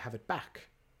wish to have it back,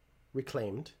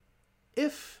 reclaimed.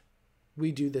 If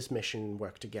we do this mission and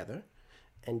work together,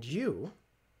 and you,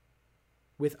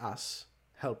 with us,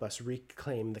 help us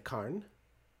reclaim the Karn,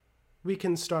 we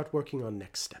can start working on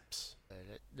next steps.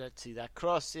 Let's see, that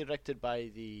cross erected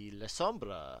by the La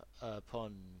Sombra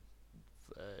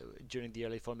during the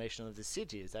early formation of the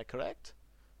city, is that correct?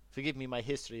 Forgive me, my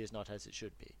history is not as it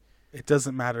should be. It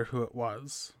doesn't matter who it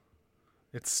was.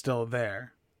 It's still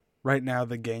there. Right now,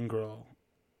 the Gangrel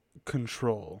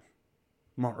control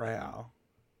Montreal,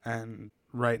 and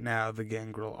right now the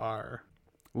Gangrel are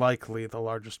likely the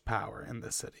largest power in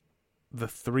the city. The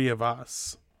three of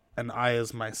us, and I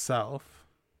as myself,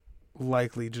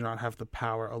 likely do not have the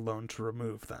power alone to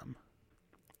remove them.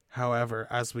 However,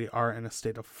 as we are in a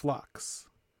state of flux,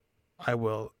 I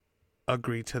will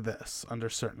agree to this under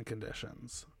certain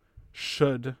conditions.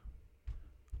 Should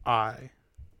I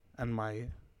and my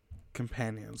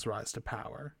companions rise to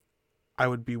power, I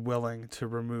would be willing to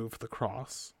remove the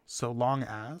cross so long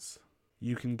as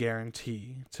you can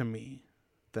guarantee to me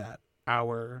that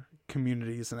our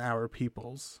communities and our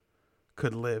peoples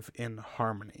could live in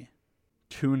harmony.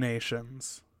 Two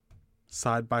nations,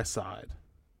 side by side,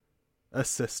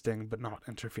 assisting but not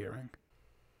interfering.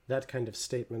 That kind of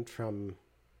statement from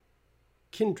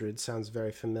kindred sounds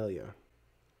very familiar.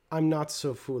 I'm not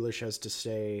so foolish as to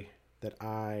say that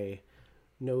I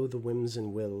know the whims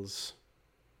and wills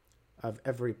of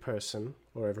every person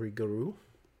or every guru.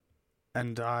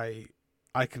 And I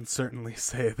can certainly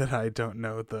say that I don't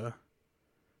know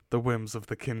the whims of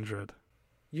the kindred.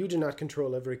 You do not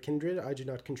control every kindred, I do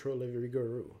not control every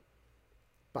guru.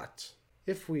 But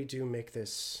if we do make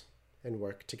this and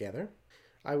work together,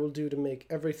 I will do to make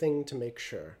everything to make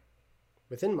sure,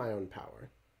 within my own power,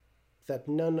 that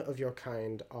none of your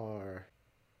kind are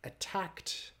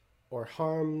attacked or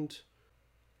harmed,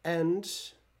 and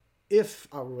if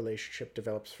our relationship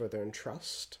develops further in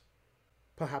trust,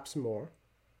 perhaps more,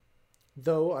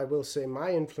 Though I will say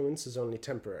my influence is only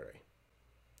temporary.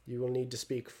 You will need to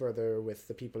speak further with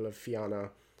the people of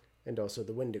Fianna and also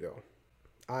the Wendigo.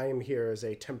 I am here as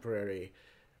a temporary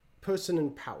person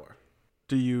in power.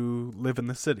 Do you live in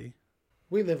the city?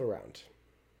 We live around.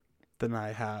 Then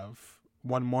I have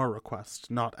one more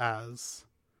request, not as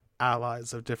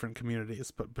allies of different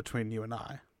communities, but between you and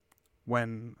I.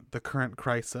 When the current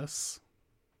crisis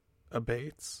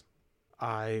abates,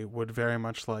 I would very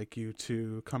much like you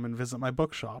to come and visit my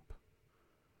bookshop,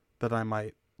 that I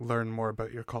might learn more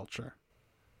about your culture.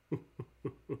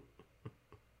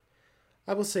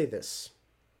 I will say this.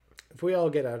 If we all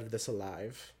get out of this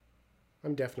alive,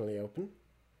 I'm definitely open.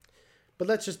 But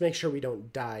let's just make sure we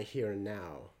don't die here and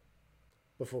now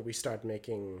before we start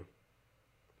making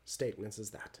statements as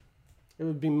that. It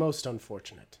would be most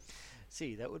unfortunate.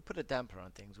 See, that would put a damper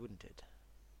on things, wouldn't it?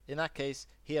 In that case,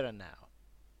 here and now.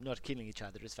 Not killing each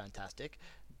other is fantastic,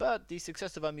 but the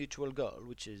success of our mutual goal,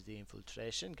 which is the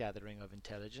infiltration, gathering of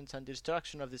intelligence, and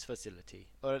destruction of this facility,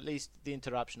 or at least the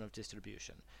interruption of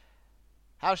distribution.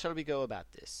 How shall we go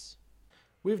about this?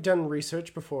 We've done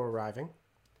research before arriving.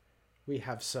 We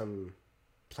have some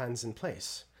plans in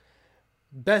place.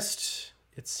 Best,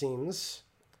 it seems,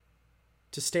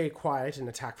 to stay quiet and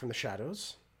attack from the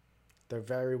shadows. They're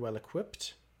very well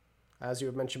equipped. As you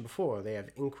have mentioned before, they have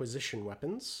Inquisition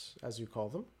weapons, as you call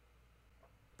them.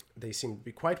 They seem to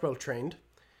be quite well trained.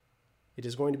 It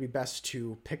is going to be best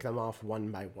to pick them off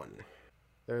one by one.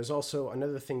 There is also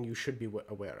another thing you should be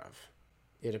aware of.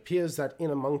 It appears that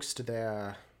in amongst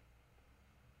their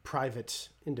private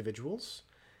individuals,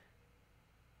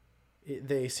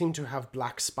 they seem to have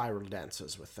black spiral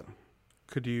dancers with them.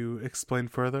 Could you explain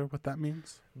further what that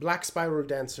means? Black spiral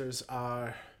dancers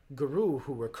are guru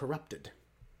who were corrupted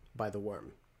by the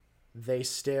worm. They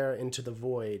stare into the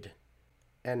void,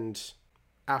 and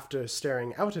after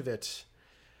staring out of it,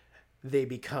 they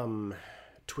become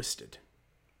twisted,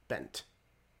 bent.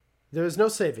 There is no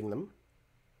saving them,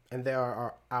 and they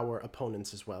are our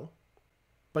opponents as well.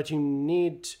 But you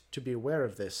need to be aware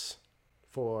of this,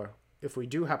 for if we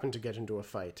do happen to get into a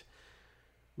fight,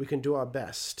 we can do our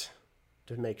best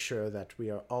to make sure that we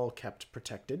are all kept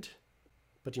protected.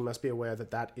 But you must be aware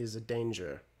that that is a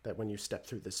danger that when you step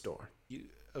through this door.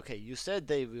 You said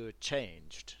they were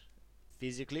changed.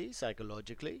 Physically,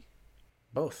 psychologically?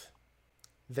 Both.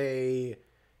 They,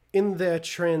 in their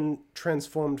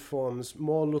transformed forms,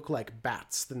 more look like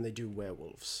bats than they do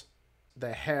werewolves.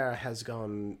 Their hair has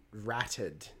gone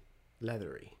ratted,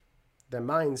 leathery. Their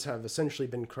minds have essentially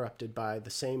been corrupted by the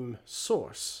same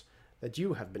source that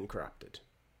you have been corrupted.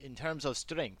 In terms of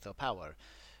strength or power,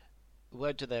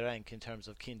 where do they rank in terms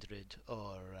of kindred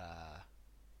or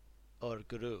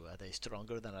guru? Are they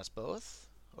stronger than us both?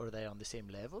 Or are they on the same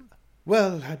level?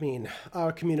 Well, I mean,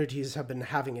 our communities have been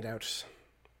having it out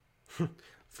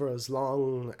for as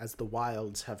long as the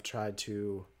wilds have tried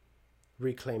to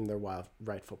reclaim their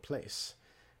rightful place.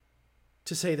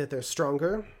 To say that they're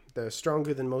stronger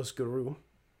than most guru,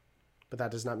 but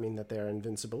that does not mean that they are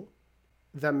invincible.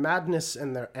 Their madness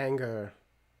and their anger,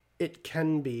 it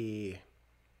can be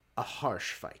a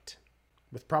harsh fight.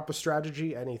 With proper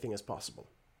strategy, anything is possible.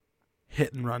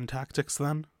 Hit and run tactics,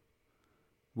 then?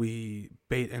 We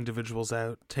bait individuals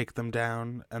out, take them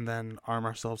down, and then arm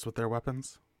ourselves with their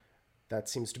weapons? That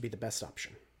seems to be the best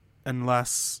option.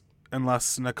 Unless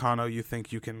Nakano, you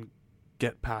think you can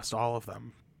get past all of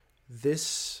them.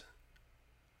 That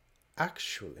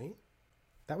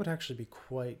would actually be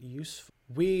quite useful.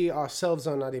 We ourselves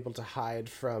are not able to hide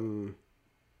from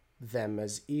them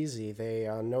as easy. They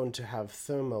are known to have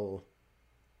thermal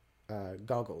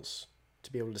goggles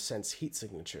to be able to sense heat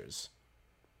signatures.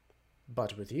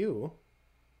 But with you,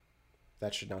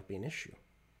 that should not be an issue.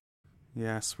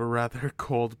 Yes, we're rather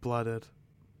cold-blooded.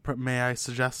 May I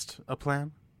suggest a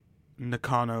plan?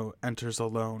 Nakano enters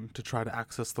alone to try to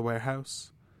access the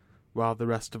warehouse, while the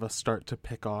rest of us start to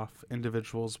pick off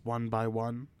individuals one by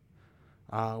one.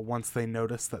 Once they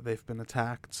notice that they've been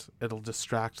attacked, it'll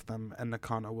distract them, and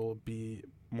Nakano will be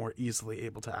more easily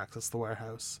able to access the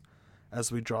warehouse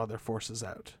as we draw their forces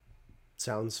out.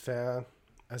 Sounds fair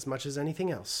as much as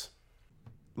anything else.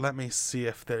 Let me see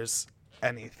if there's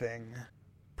anything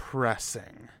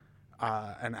pressing.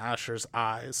 And Asher's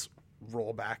eyes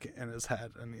roll back in his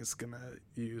head, and he's gonna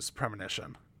use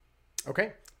premonition.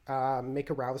 Okay.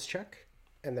 Make a rouse check,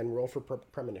 and then roll for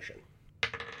premonition.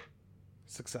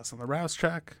 Success on the rouse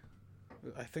check.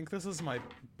 I think this is my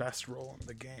best roll in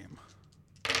the game.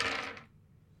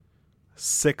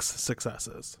 6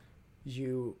 successes.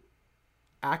 You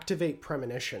activate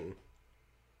premonition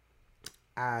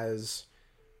as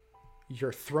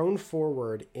you're thrown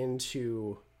forward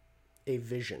into a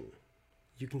vision.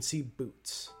 You can see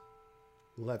boots,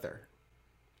 leather.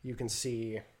 You can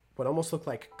see what almost look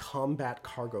like combat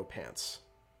cargo pants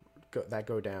that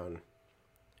go down.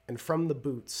 And from the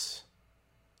boots,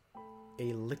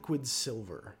 a liquid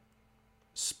silver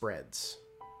spreads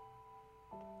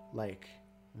like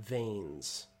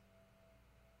veins,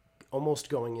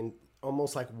 almost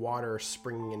like water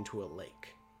springing into a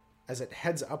lake. As it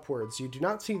heads upwards, you do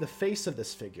not see the face of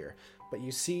this figure, but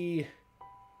you see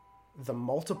the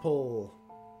multiple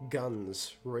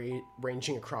guns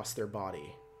ranging across their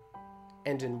body.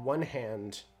 And in one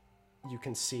hand, you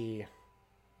can see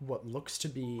what looks to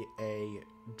be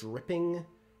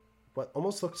what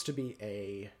almost looks to be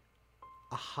a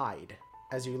hide.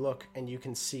 As you look, and you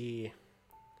can see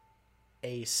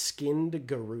a skinned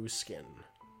Garou skin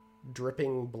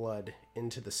dripping blood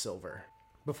into the silver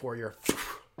before you're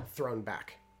thrown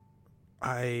back.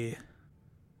 I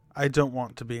don't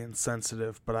want to be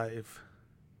insensitive, but I've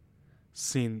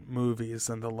seen movies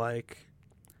and the like.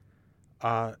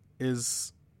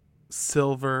 Is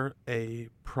silver a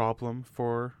problem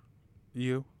for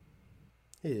you?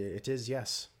 It is,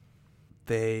 yes.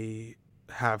 They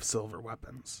have silver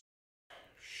weapons.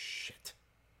 Shit.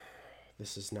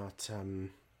 This is not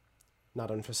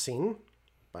unforeseen,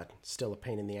 but still a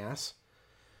pain in the ass.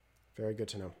 Very good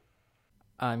to know.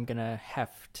 I'm gonna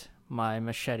heft my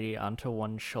machete onto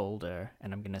one shoulder,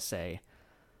 and I'm gonna say,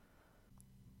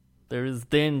 there is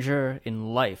danger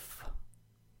in life,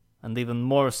 and even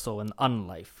more so in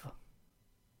unlife.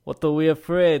 What are we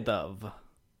afraid of?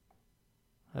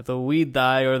 Either we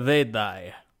die or they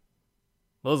die.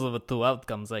 Those are the two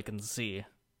outcomes I can see.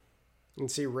 You can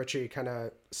see Richie kind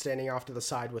of standing off to the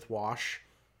side with Wash.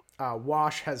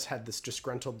 Wash has had this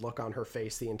disgruntled look on her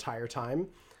face the entire time.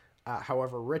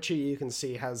 However, Richie, you can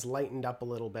see, has lightened up a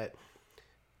little bit.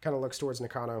 Kind of looks towards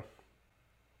Nakano.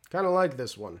 Kind of like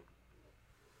this one.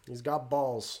 He's got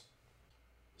balls.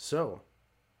 So,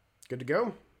 good to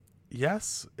go?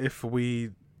 Yes, if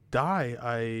we die,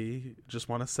 I just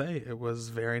want to say it was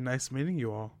very nice meeting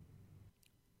you all.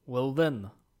 Well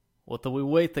then, what are we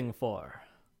waiting for?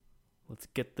 Let's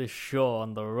get this show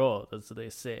on the road, as they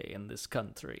say in this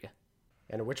country.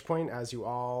 And at which point, as you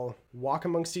all walk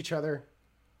amongst each other,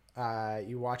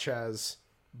 you watch as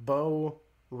Bo,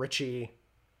 Richie,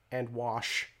 and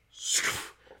Wash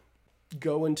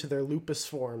go into their lupus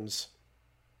forms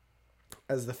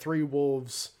as the three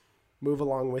wolves move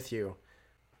along with you.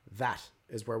 That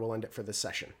is where we'll end it for this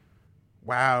session.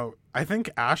 Wow, I think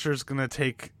Asher's gonna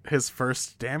take his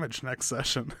first damage next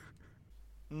session.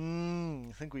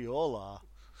 I think we all are.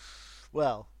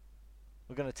 Well,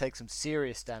 we're going to take some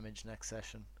serious damage next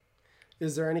session.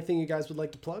 Is there anything you guys would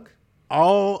like to plug?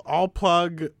 I'll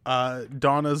plug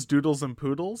Donna's Doodles and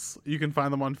Poodles. You can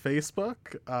find them on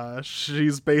Facebook.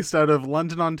 She's based out of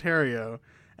London, Ontario,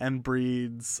 and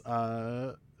breeds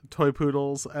toy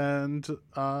poodles and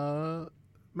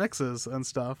mixes and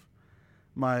stuff.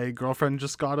 My girlfriend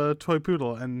just got a toy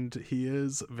poodle, and he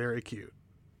is very cute.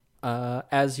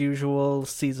 As usual,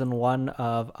 Season 1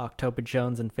 of October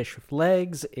Jones and Fish with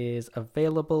Legs is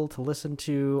available to listen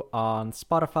to on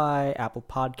Spotify, Apple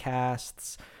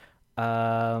Podcasts.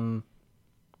 It's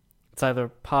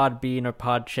either Podbean or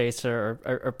Podchaser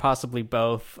or possibly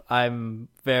both. I'm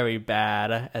very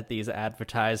bad at these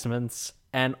advertisements.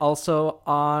 And also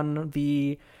on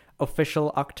the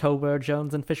official October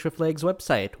Jones and Fish with Legs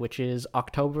website, which is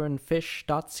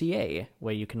octoberandfish.ca,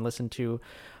 where you can listen to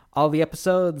all the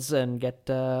episodes and get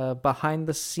behind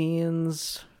the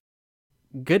scenes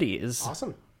goodies.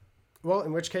 Awesome. Well,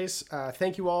 in which case,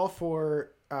 thank you all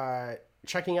for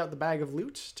checking out the Bag of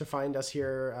Loot to find us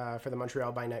here for the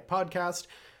Montreal by Night podcast.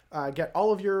 Get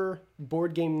all of your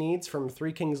board game needs from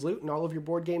Three Kings Loot and all of your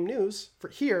board game news for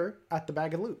here at the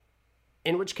Bag of Loot.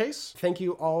 In which case, thank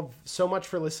you all so much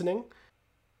for listening.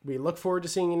 We look forward to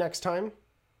seeing you next time.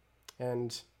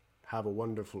 And have a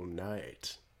wonderful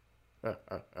night.